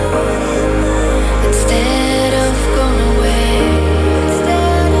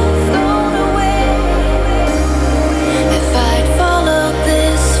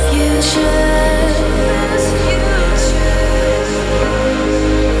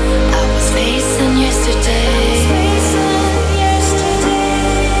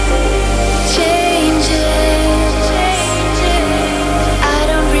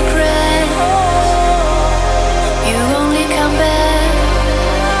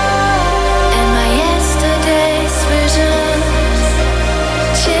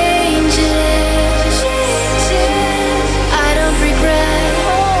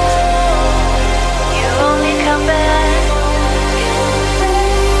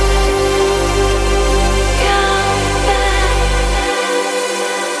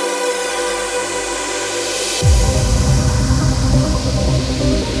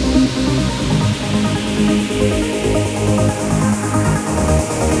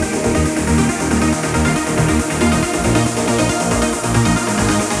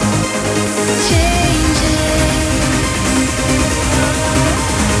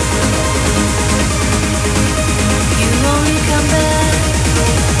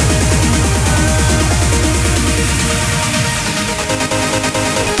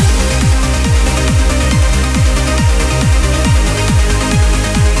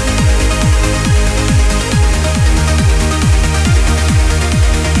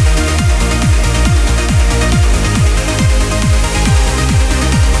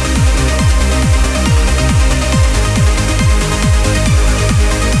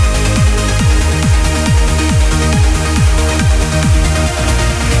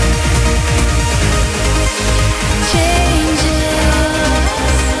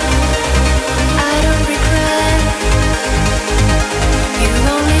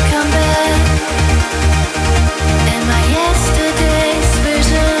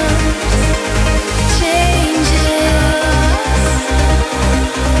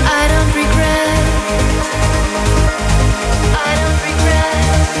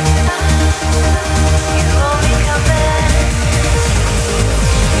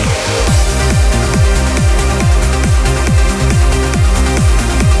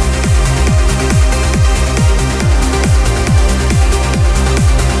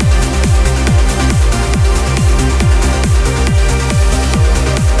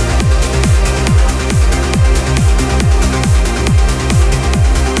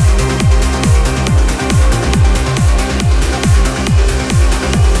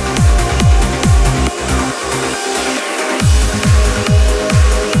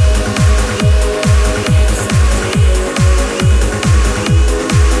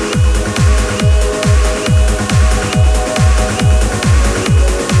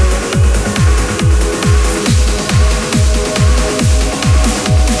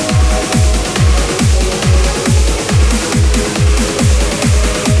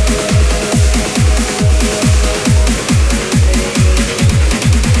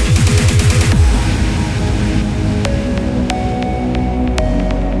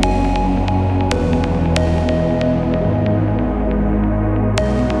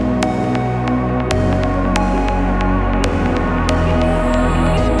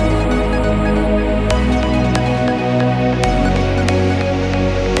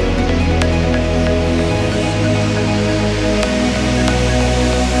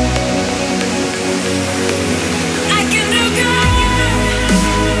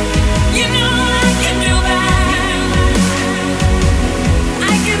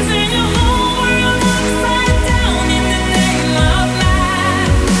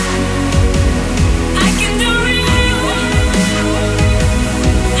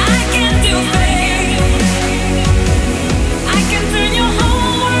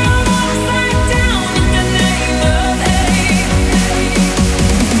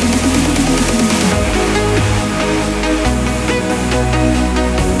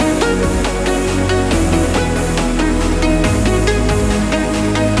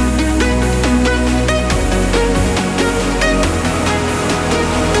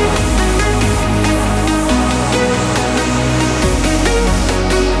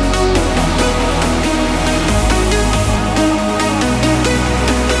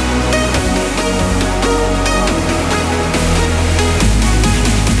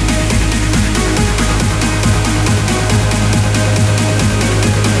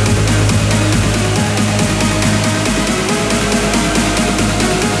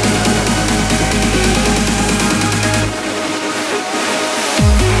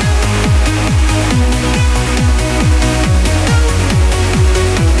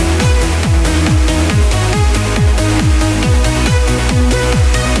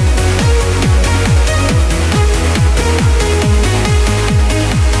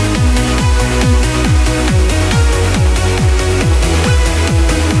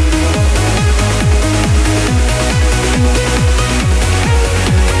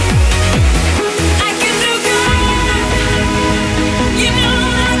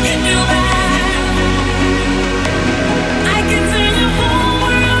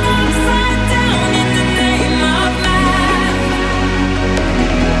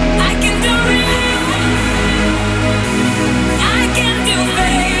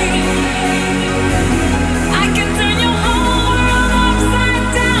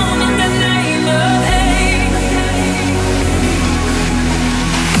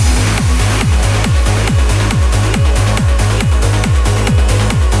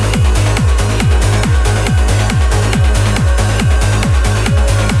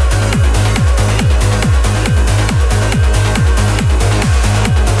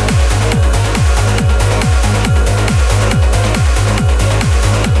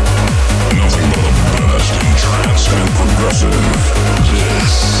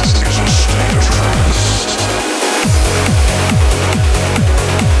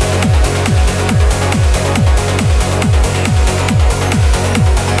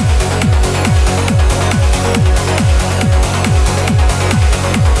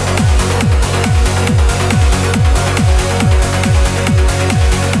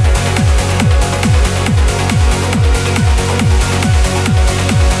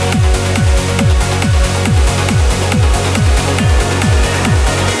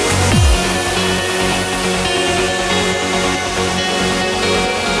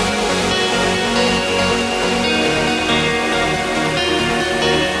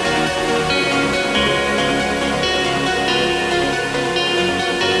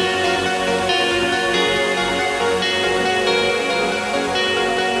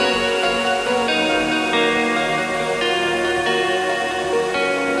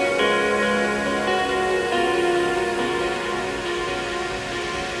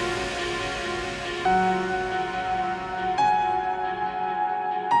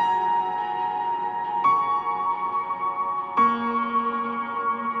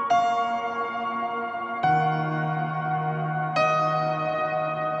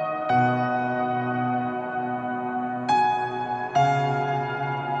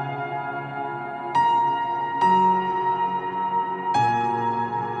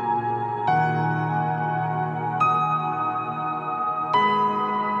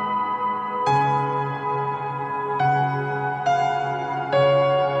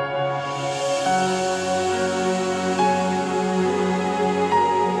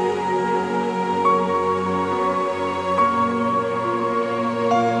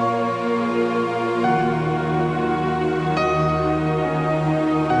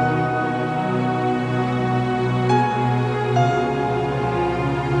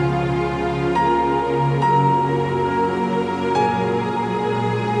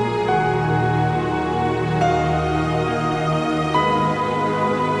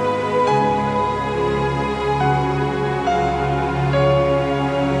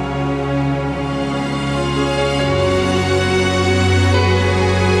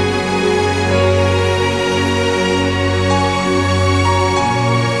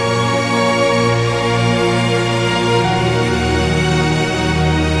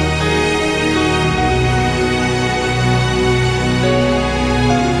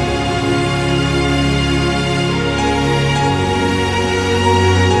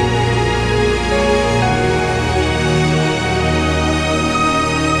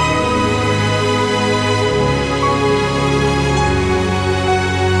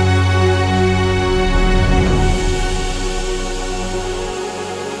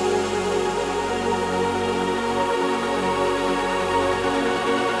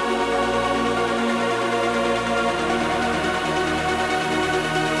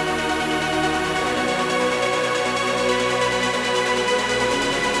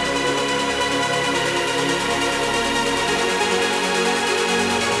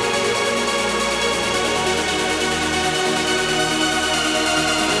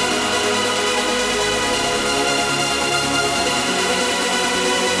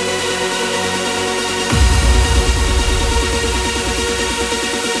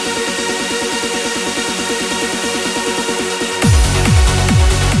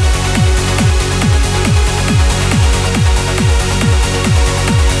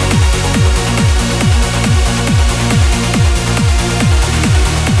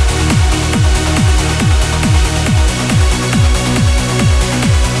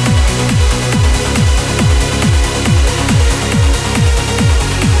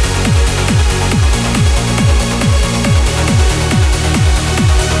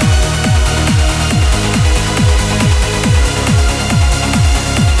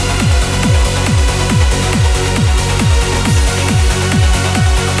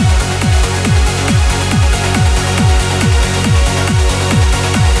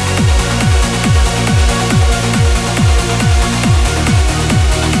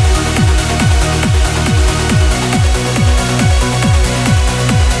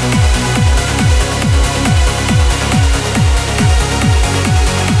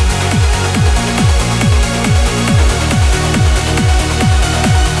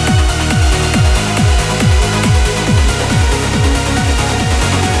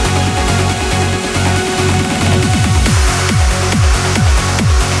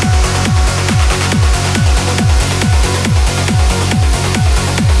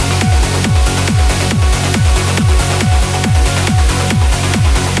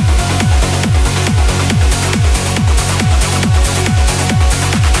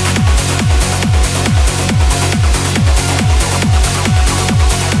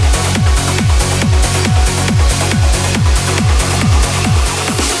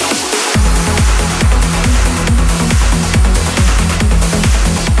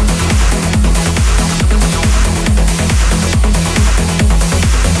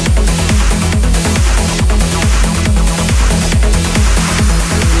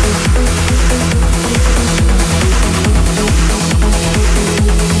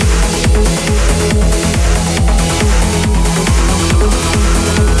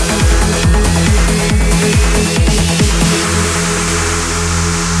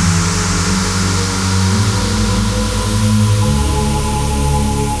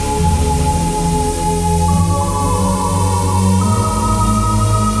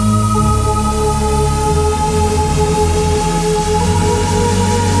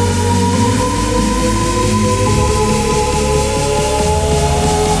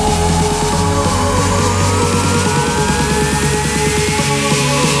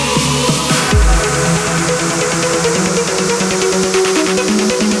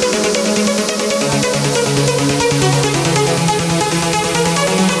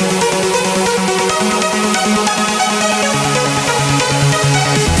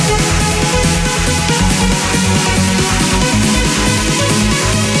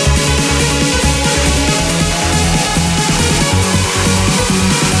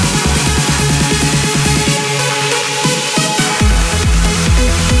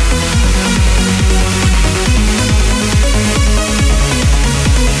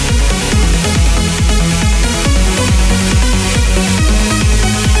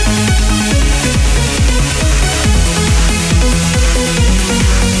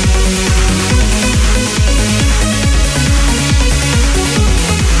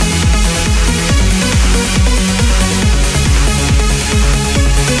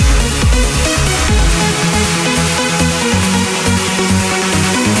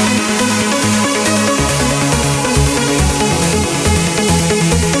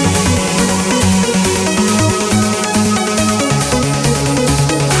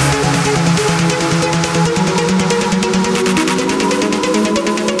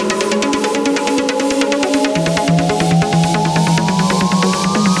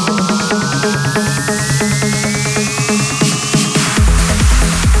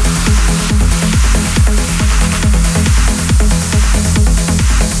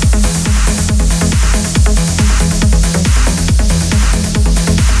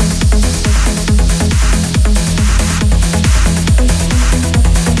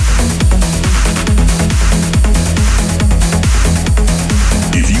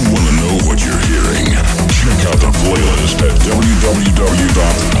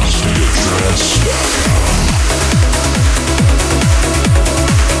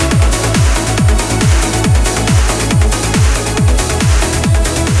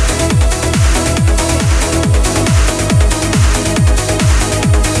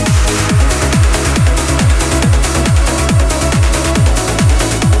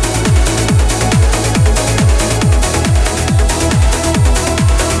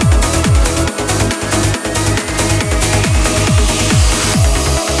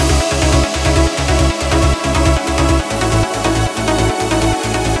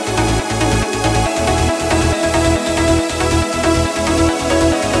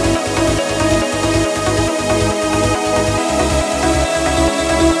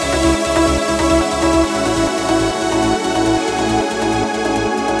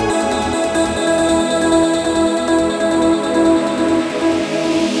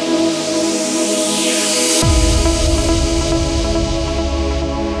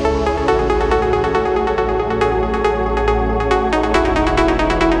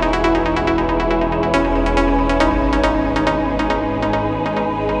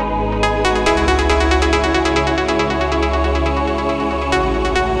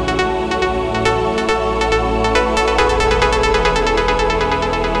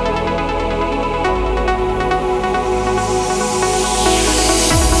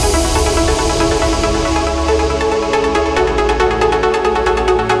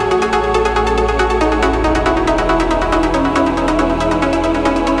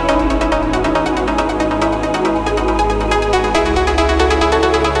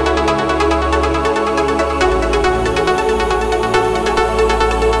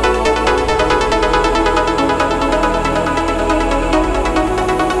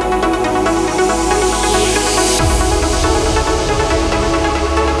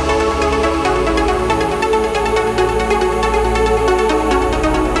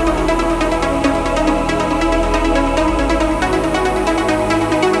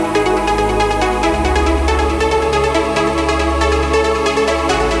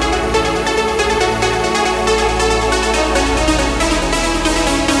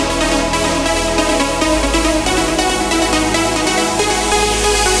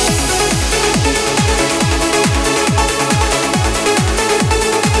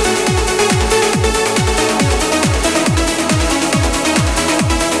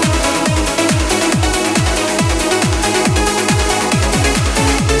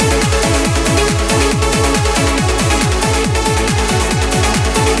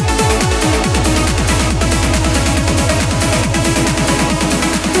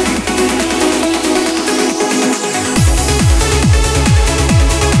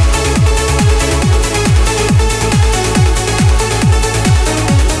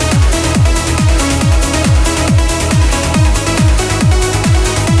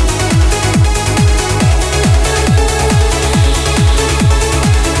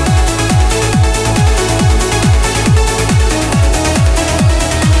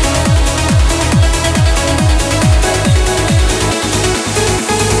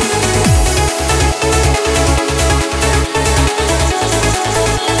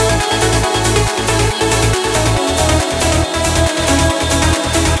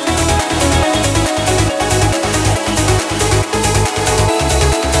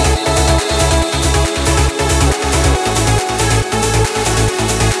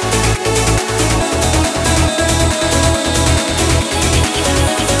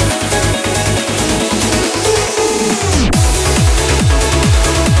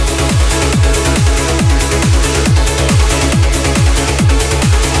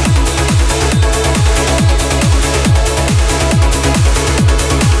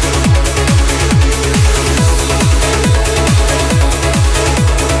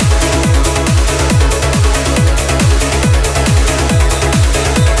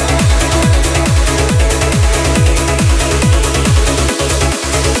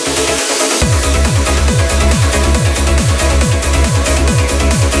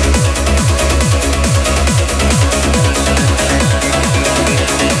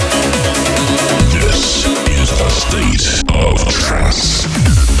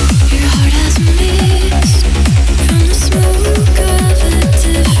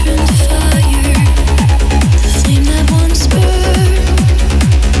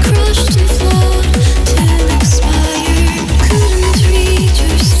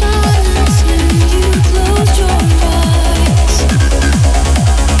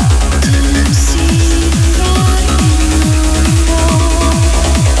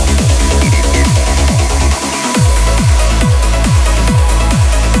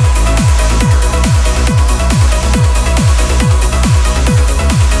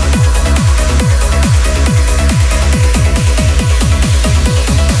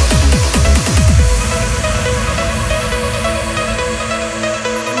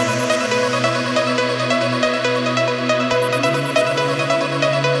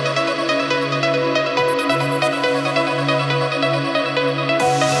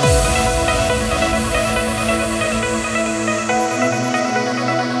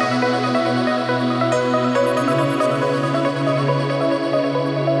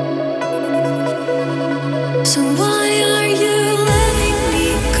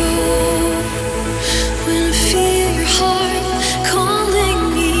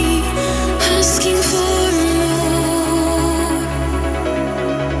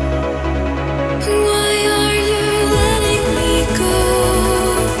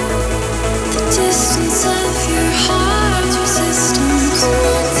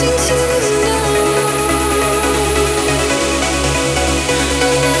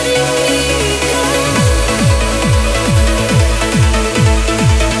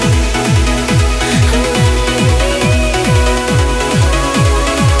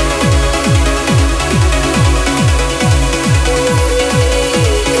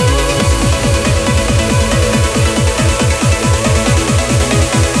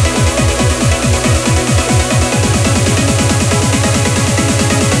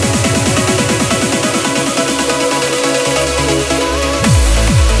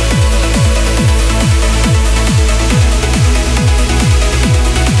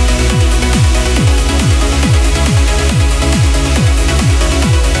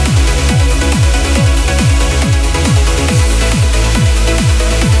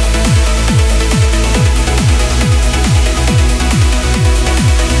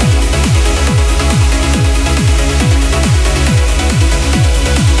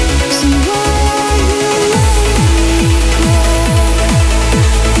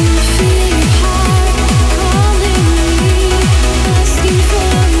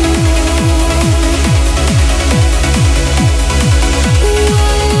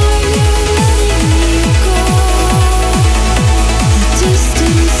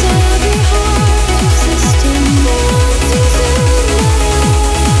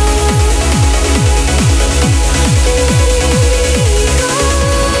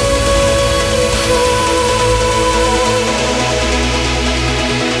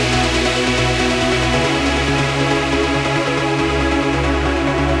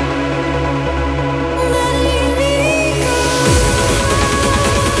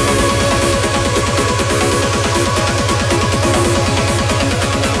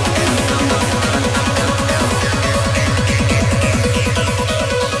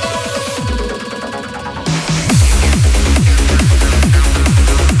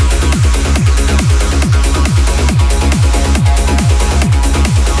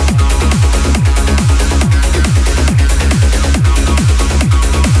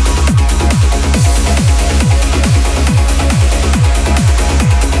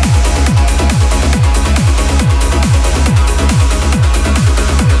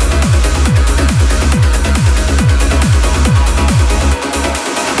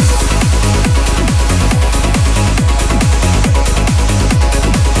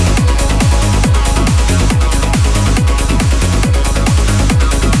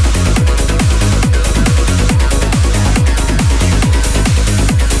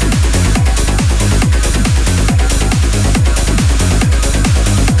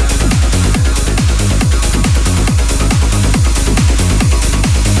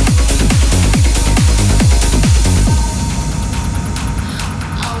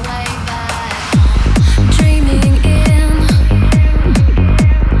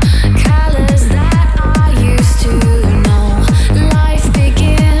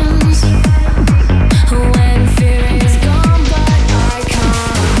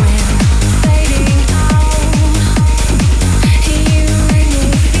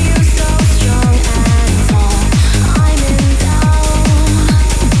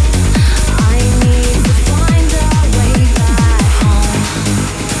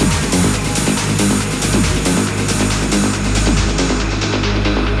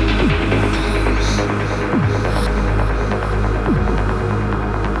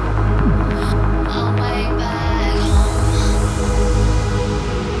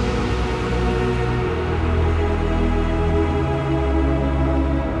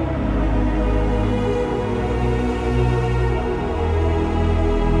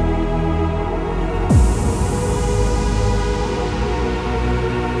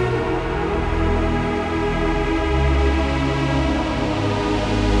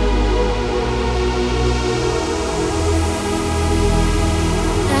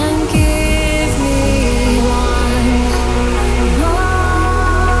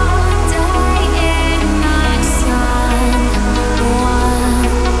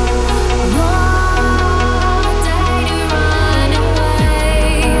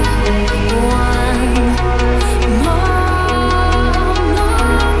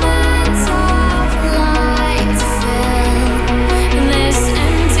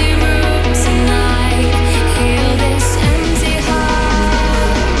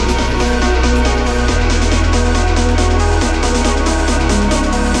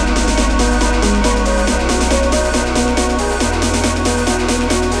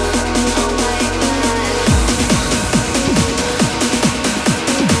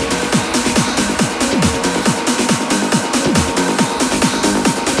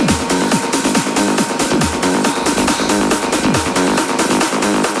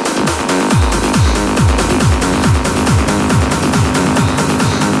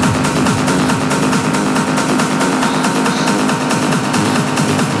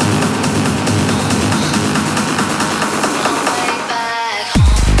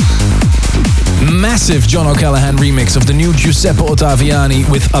 massive John O'Callaghan remix of the new Giuseppe Ottaviani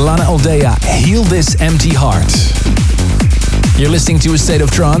with Alana Aldea, Heal This Empty Heart. You're listening to A State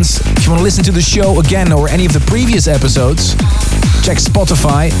of Trance. If you want to listen to the show again or any of the previous episodes, check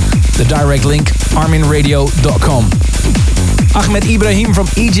Spotify, the direct link, arminradio.com. Ahmed Ibrahim from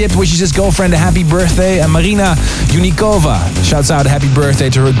Egypt wishes his girlfriend a happy birthday, and Marina Unikova shouts out a happy birthday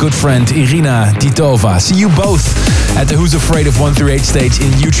to her good friend Irina Titova. See you both at the Who's Afraid of 1-8 stage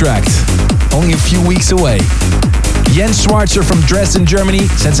in Utrecht, only a few weeks away. Jens Schwarzer from Dresden, Germany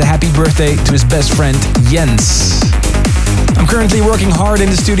sends a happy birthday to his best friend Jens. I'm currently working hard in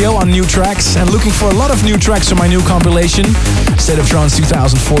the studio on new tracks and looking for a lot of new tracks for my new compilation, State of Trance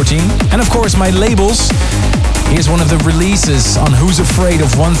 2014. And of course my labels. Here's one of the releases on Who's Afraid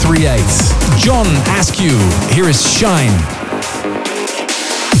of 138. John Askew, here is Shine.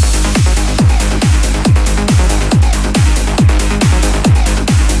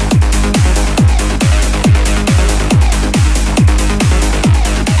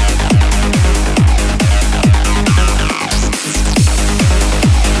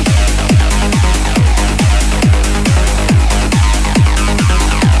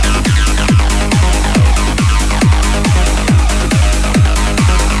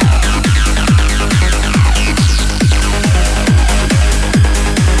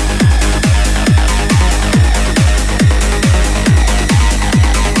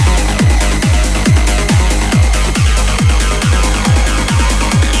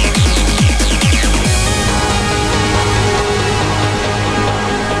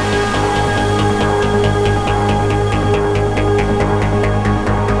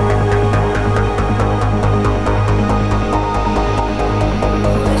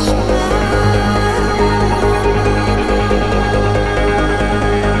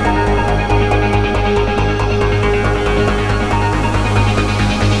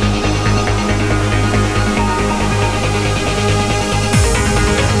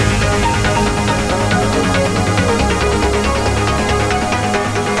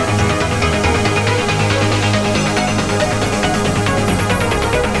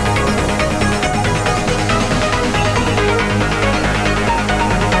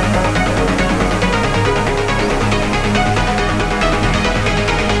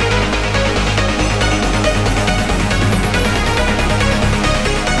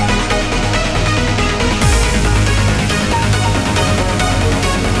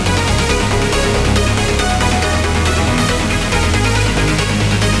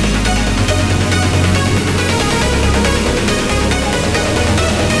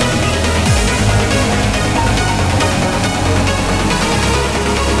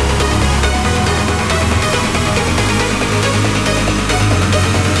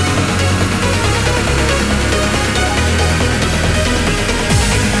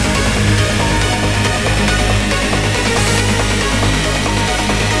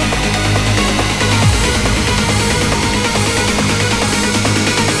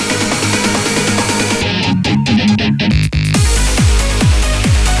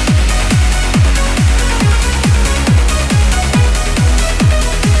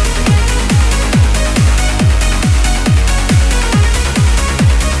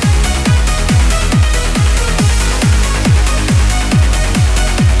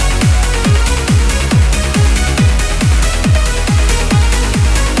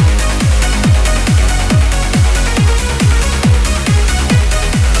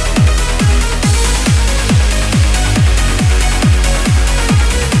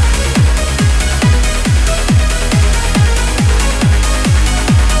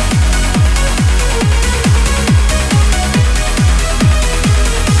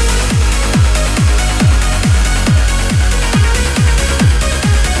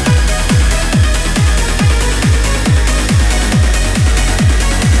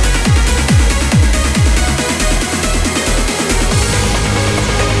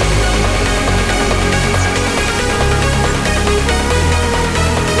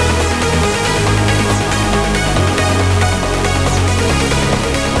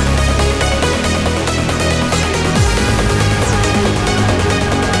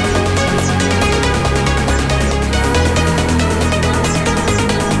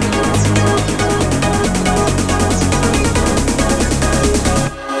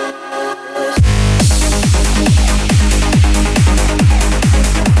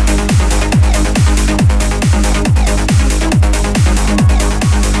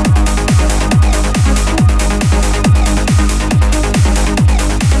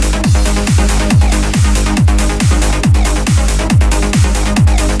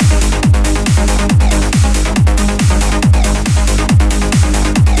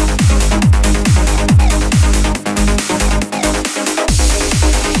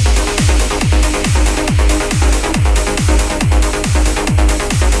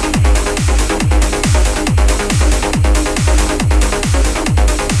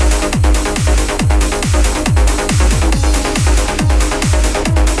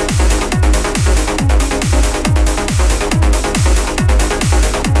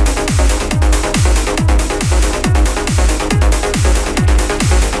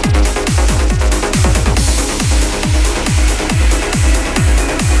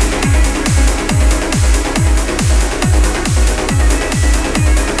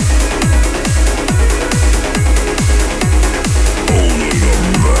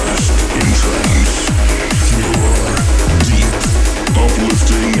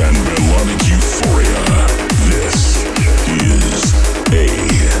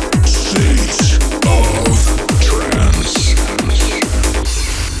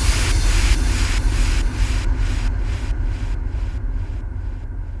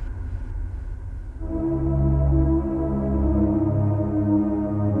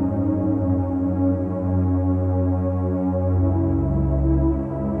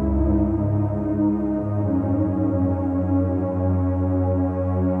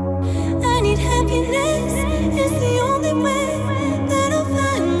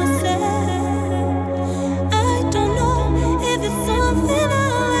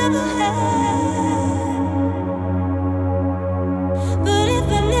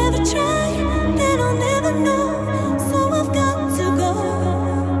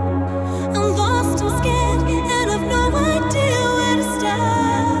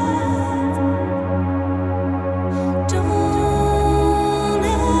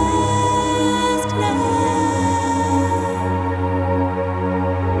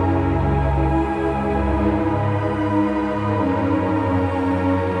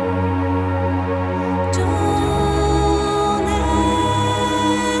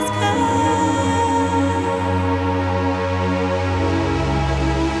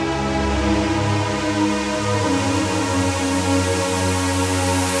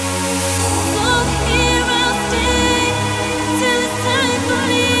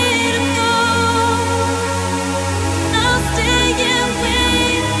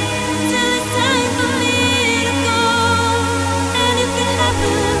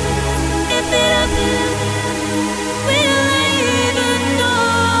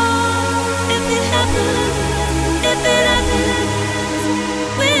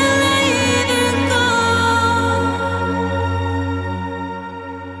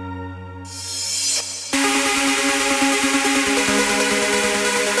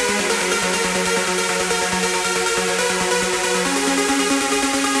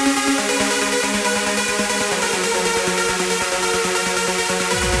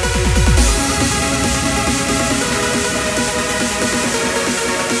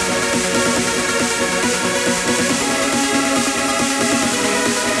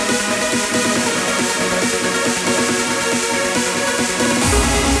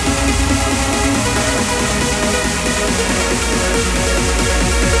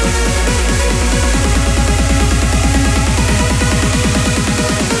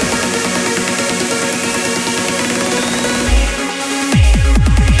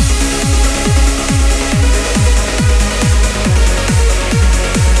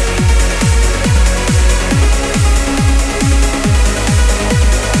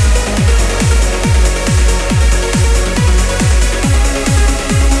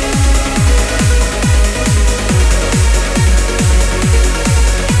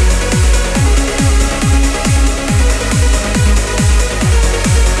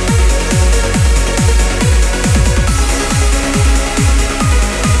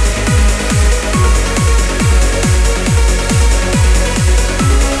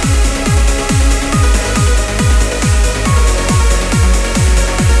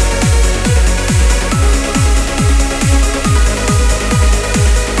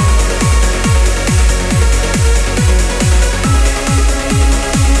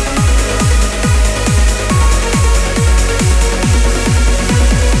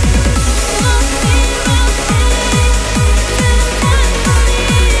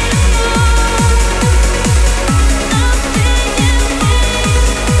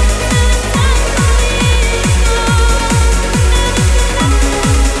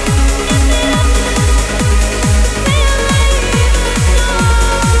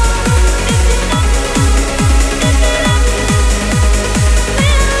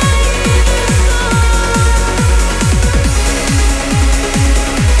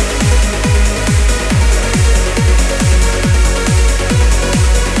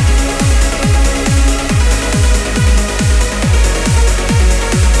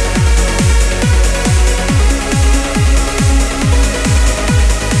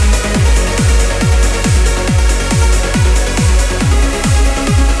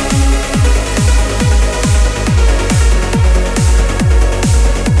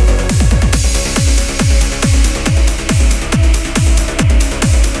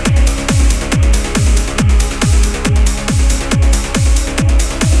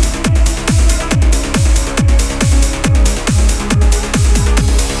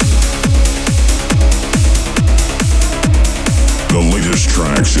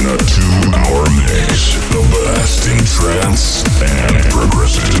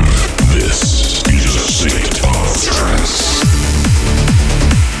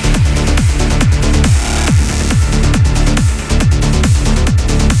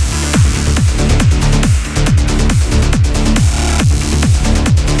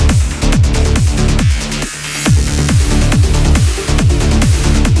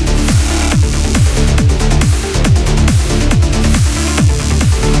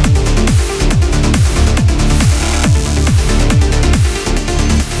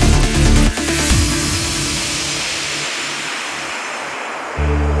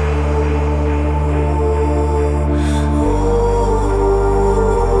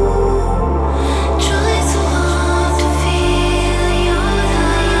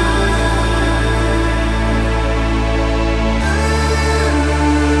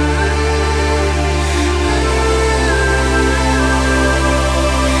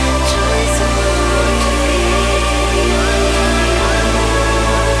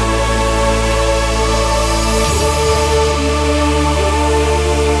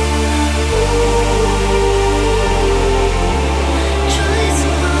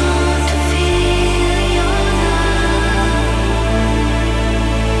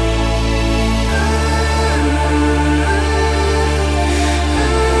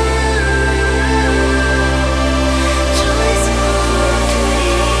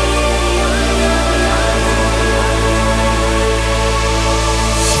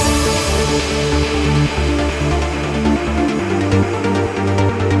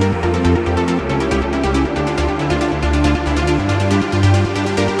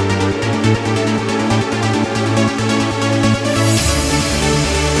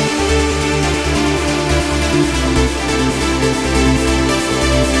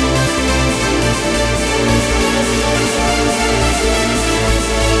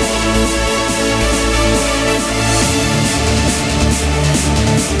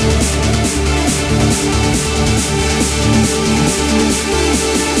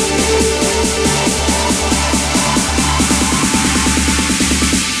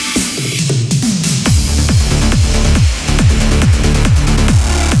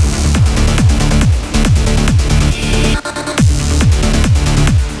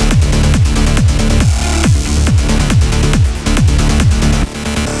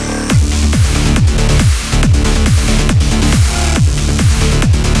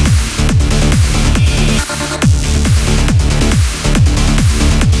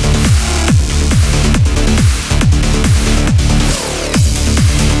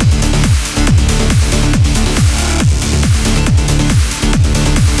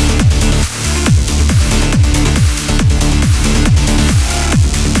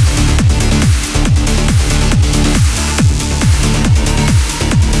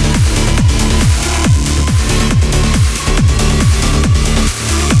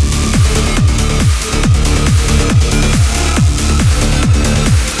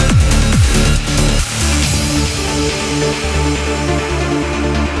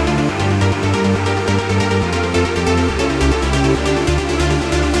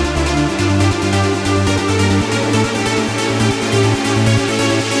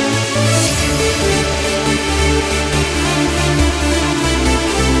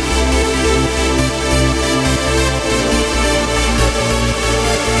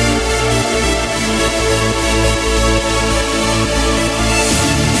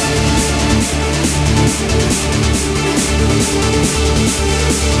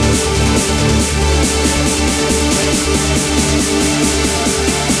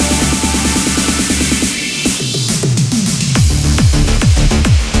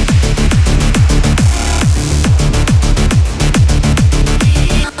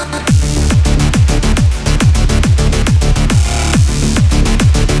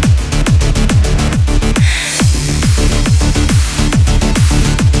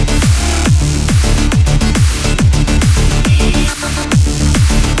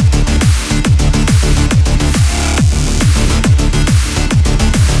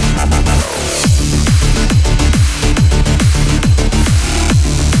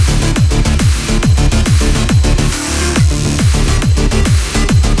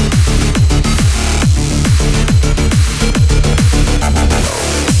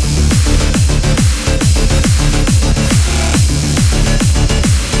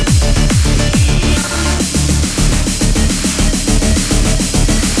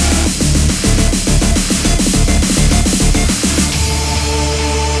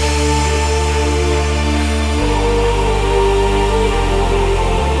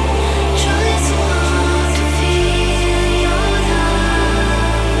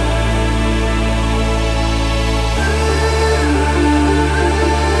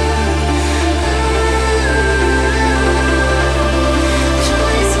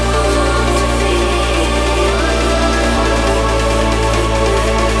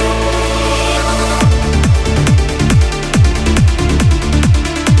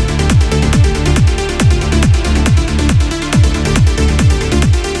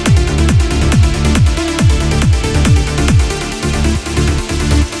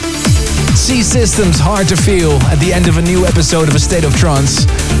 Systems, Hard to Feel, at the end of a new episode of A State of Trance.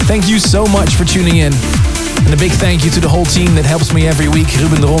 Thank you so much for tuning in. And a big thank you to the whole team that helps me every week,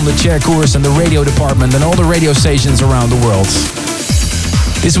 Ruben de Ronde, Chair Koers, and the radio department, and all the radio stations around the world.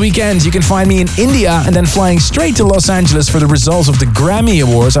 This weekend, you can find me in India and then flying straight to Los Angeles for the results of the Grammy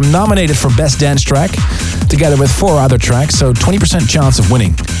Awards. I'm nominated for Best Dance Track, together with 4 other tracks, so 20% chance of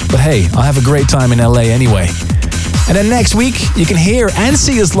winning. But hey, I'll have a great time in LA anyway. And then next week, you can hear and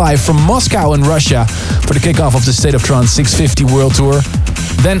see us live from Moscow in Russia for the kickoff of the State of Trance 650 World Tour.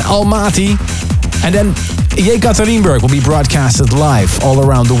 Then Almaty, and then Yekaterinburg will be broadcasted live all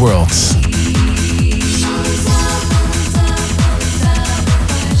around the world.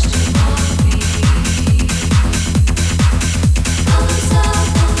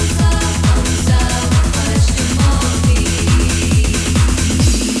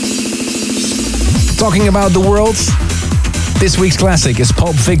 Talking about the world, this week's classic is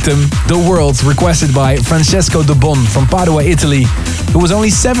Pulp Victim, The World, requested by Francesco De Bon from Padua, Italy, who was only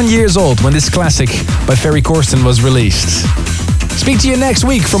 7 years old when this classic by Ferry Corsten was released. Speak to you next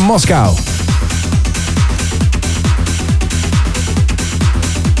week from Moscow.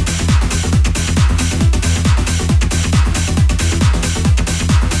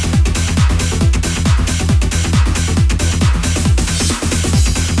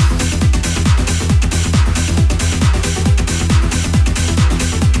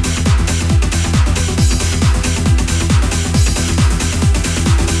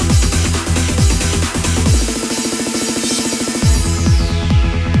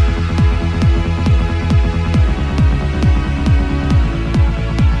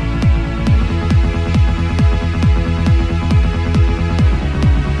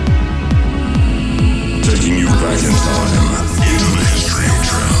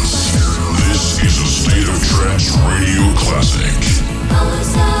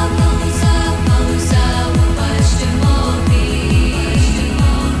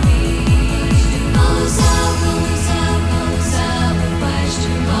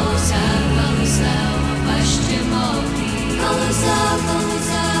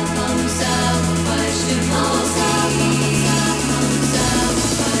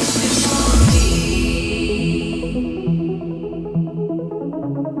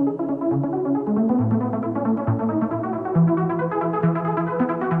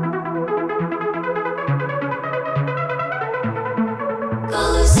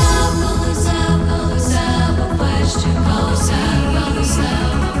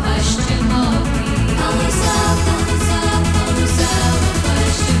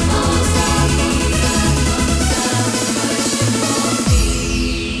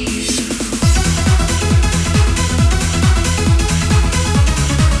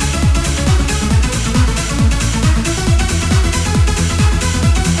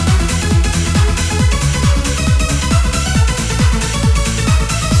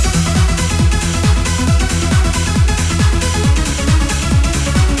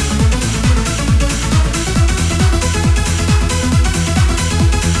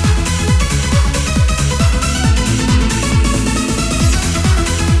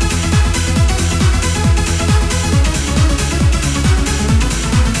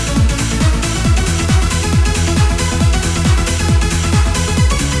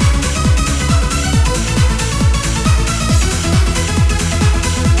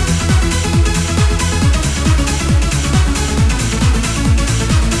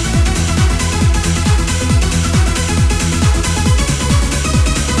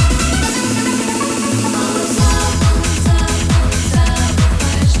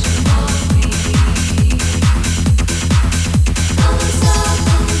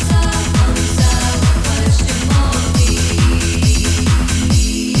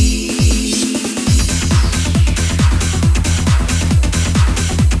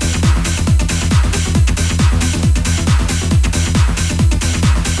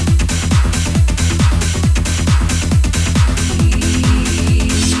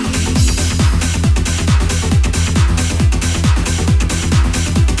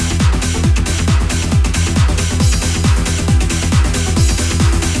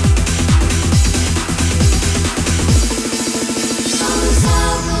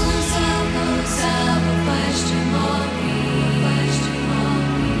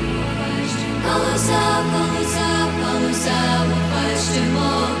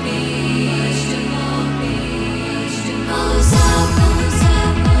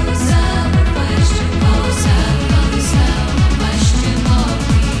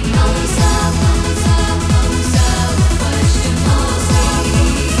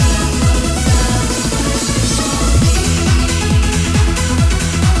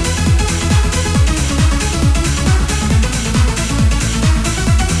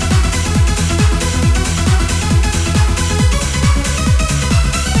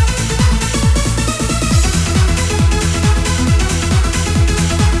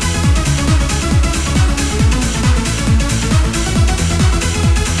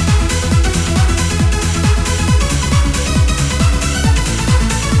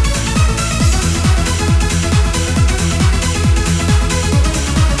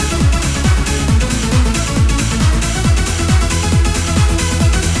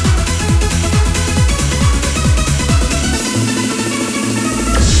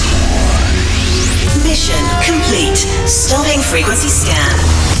 frequency scan.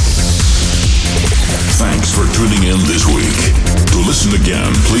 Thanks for tuning in this week. To listen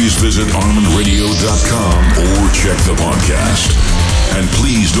again, please visit ArminRadio.com or check the podcast. And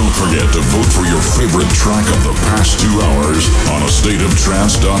please don't forget to vote for your favorite track of the past 2 hours on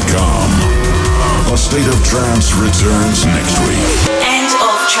astateoftrance.com. A State of Trance returns next week. End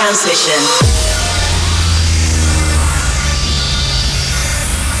of transmission.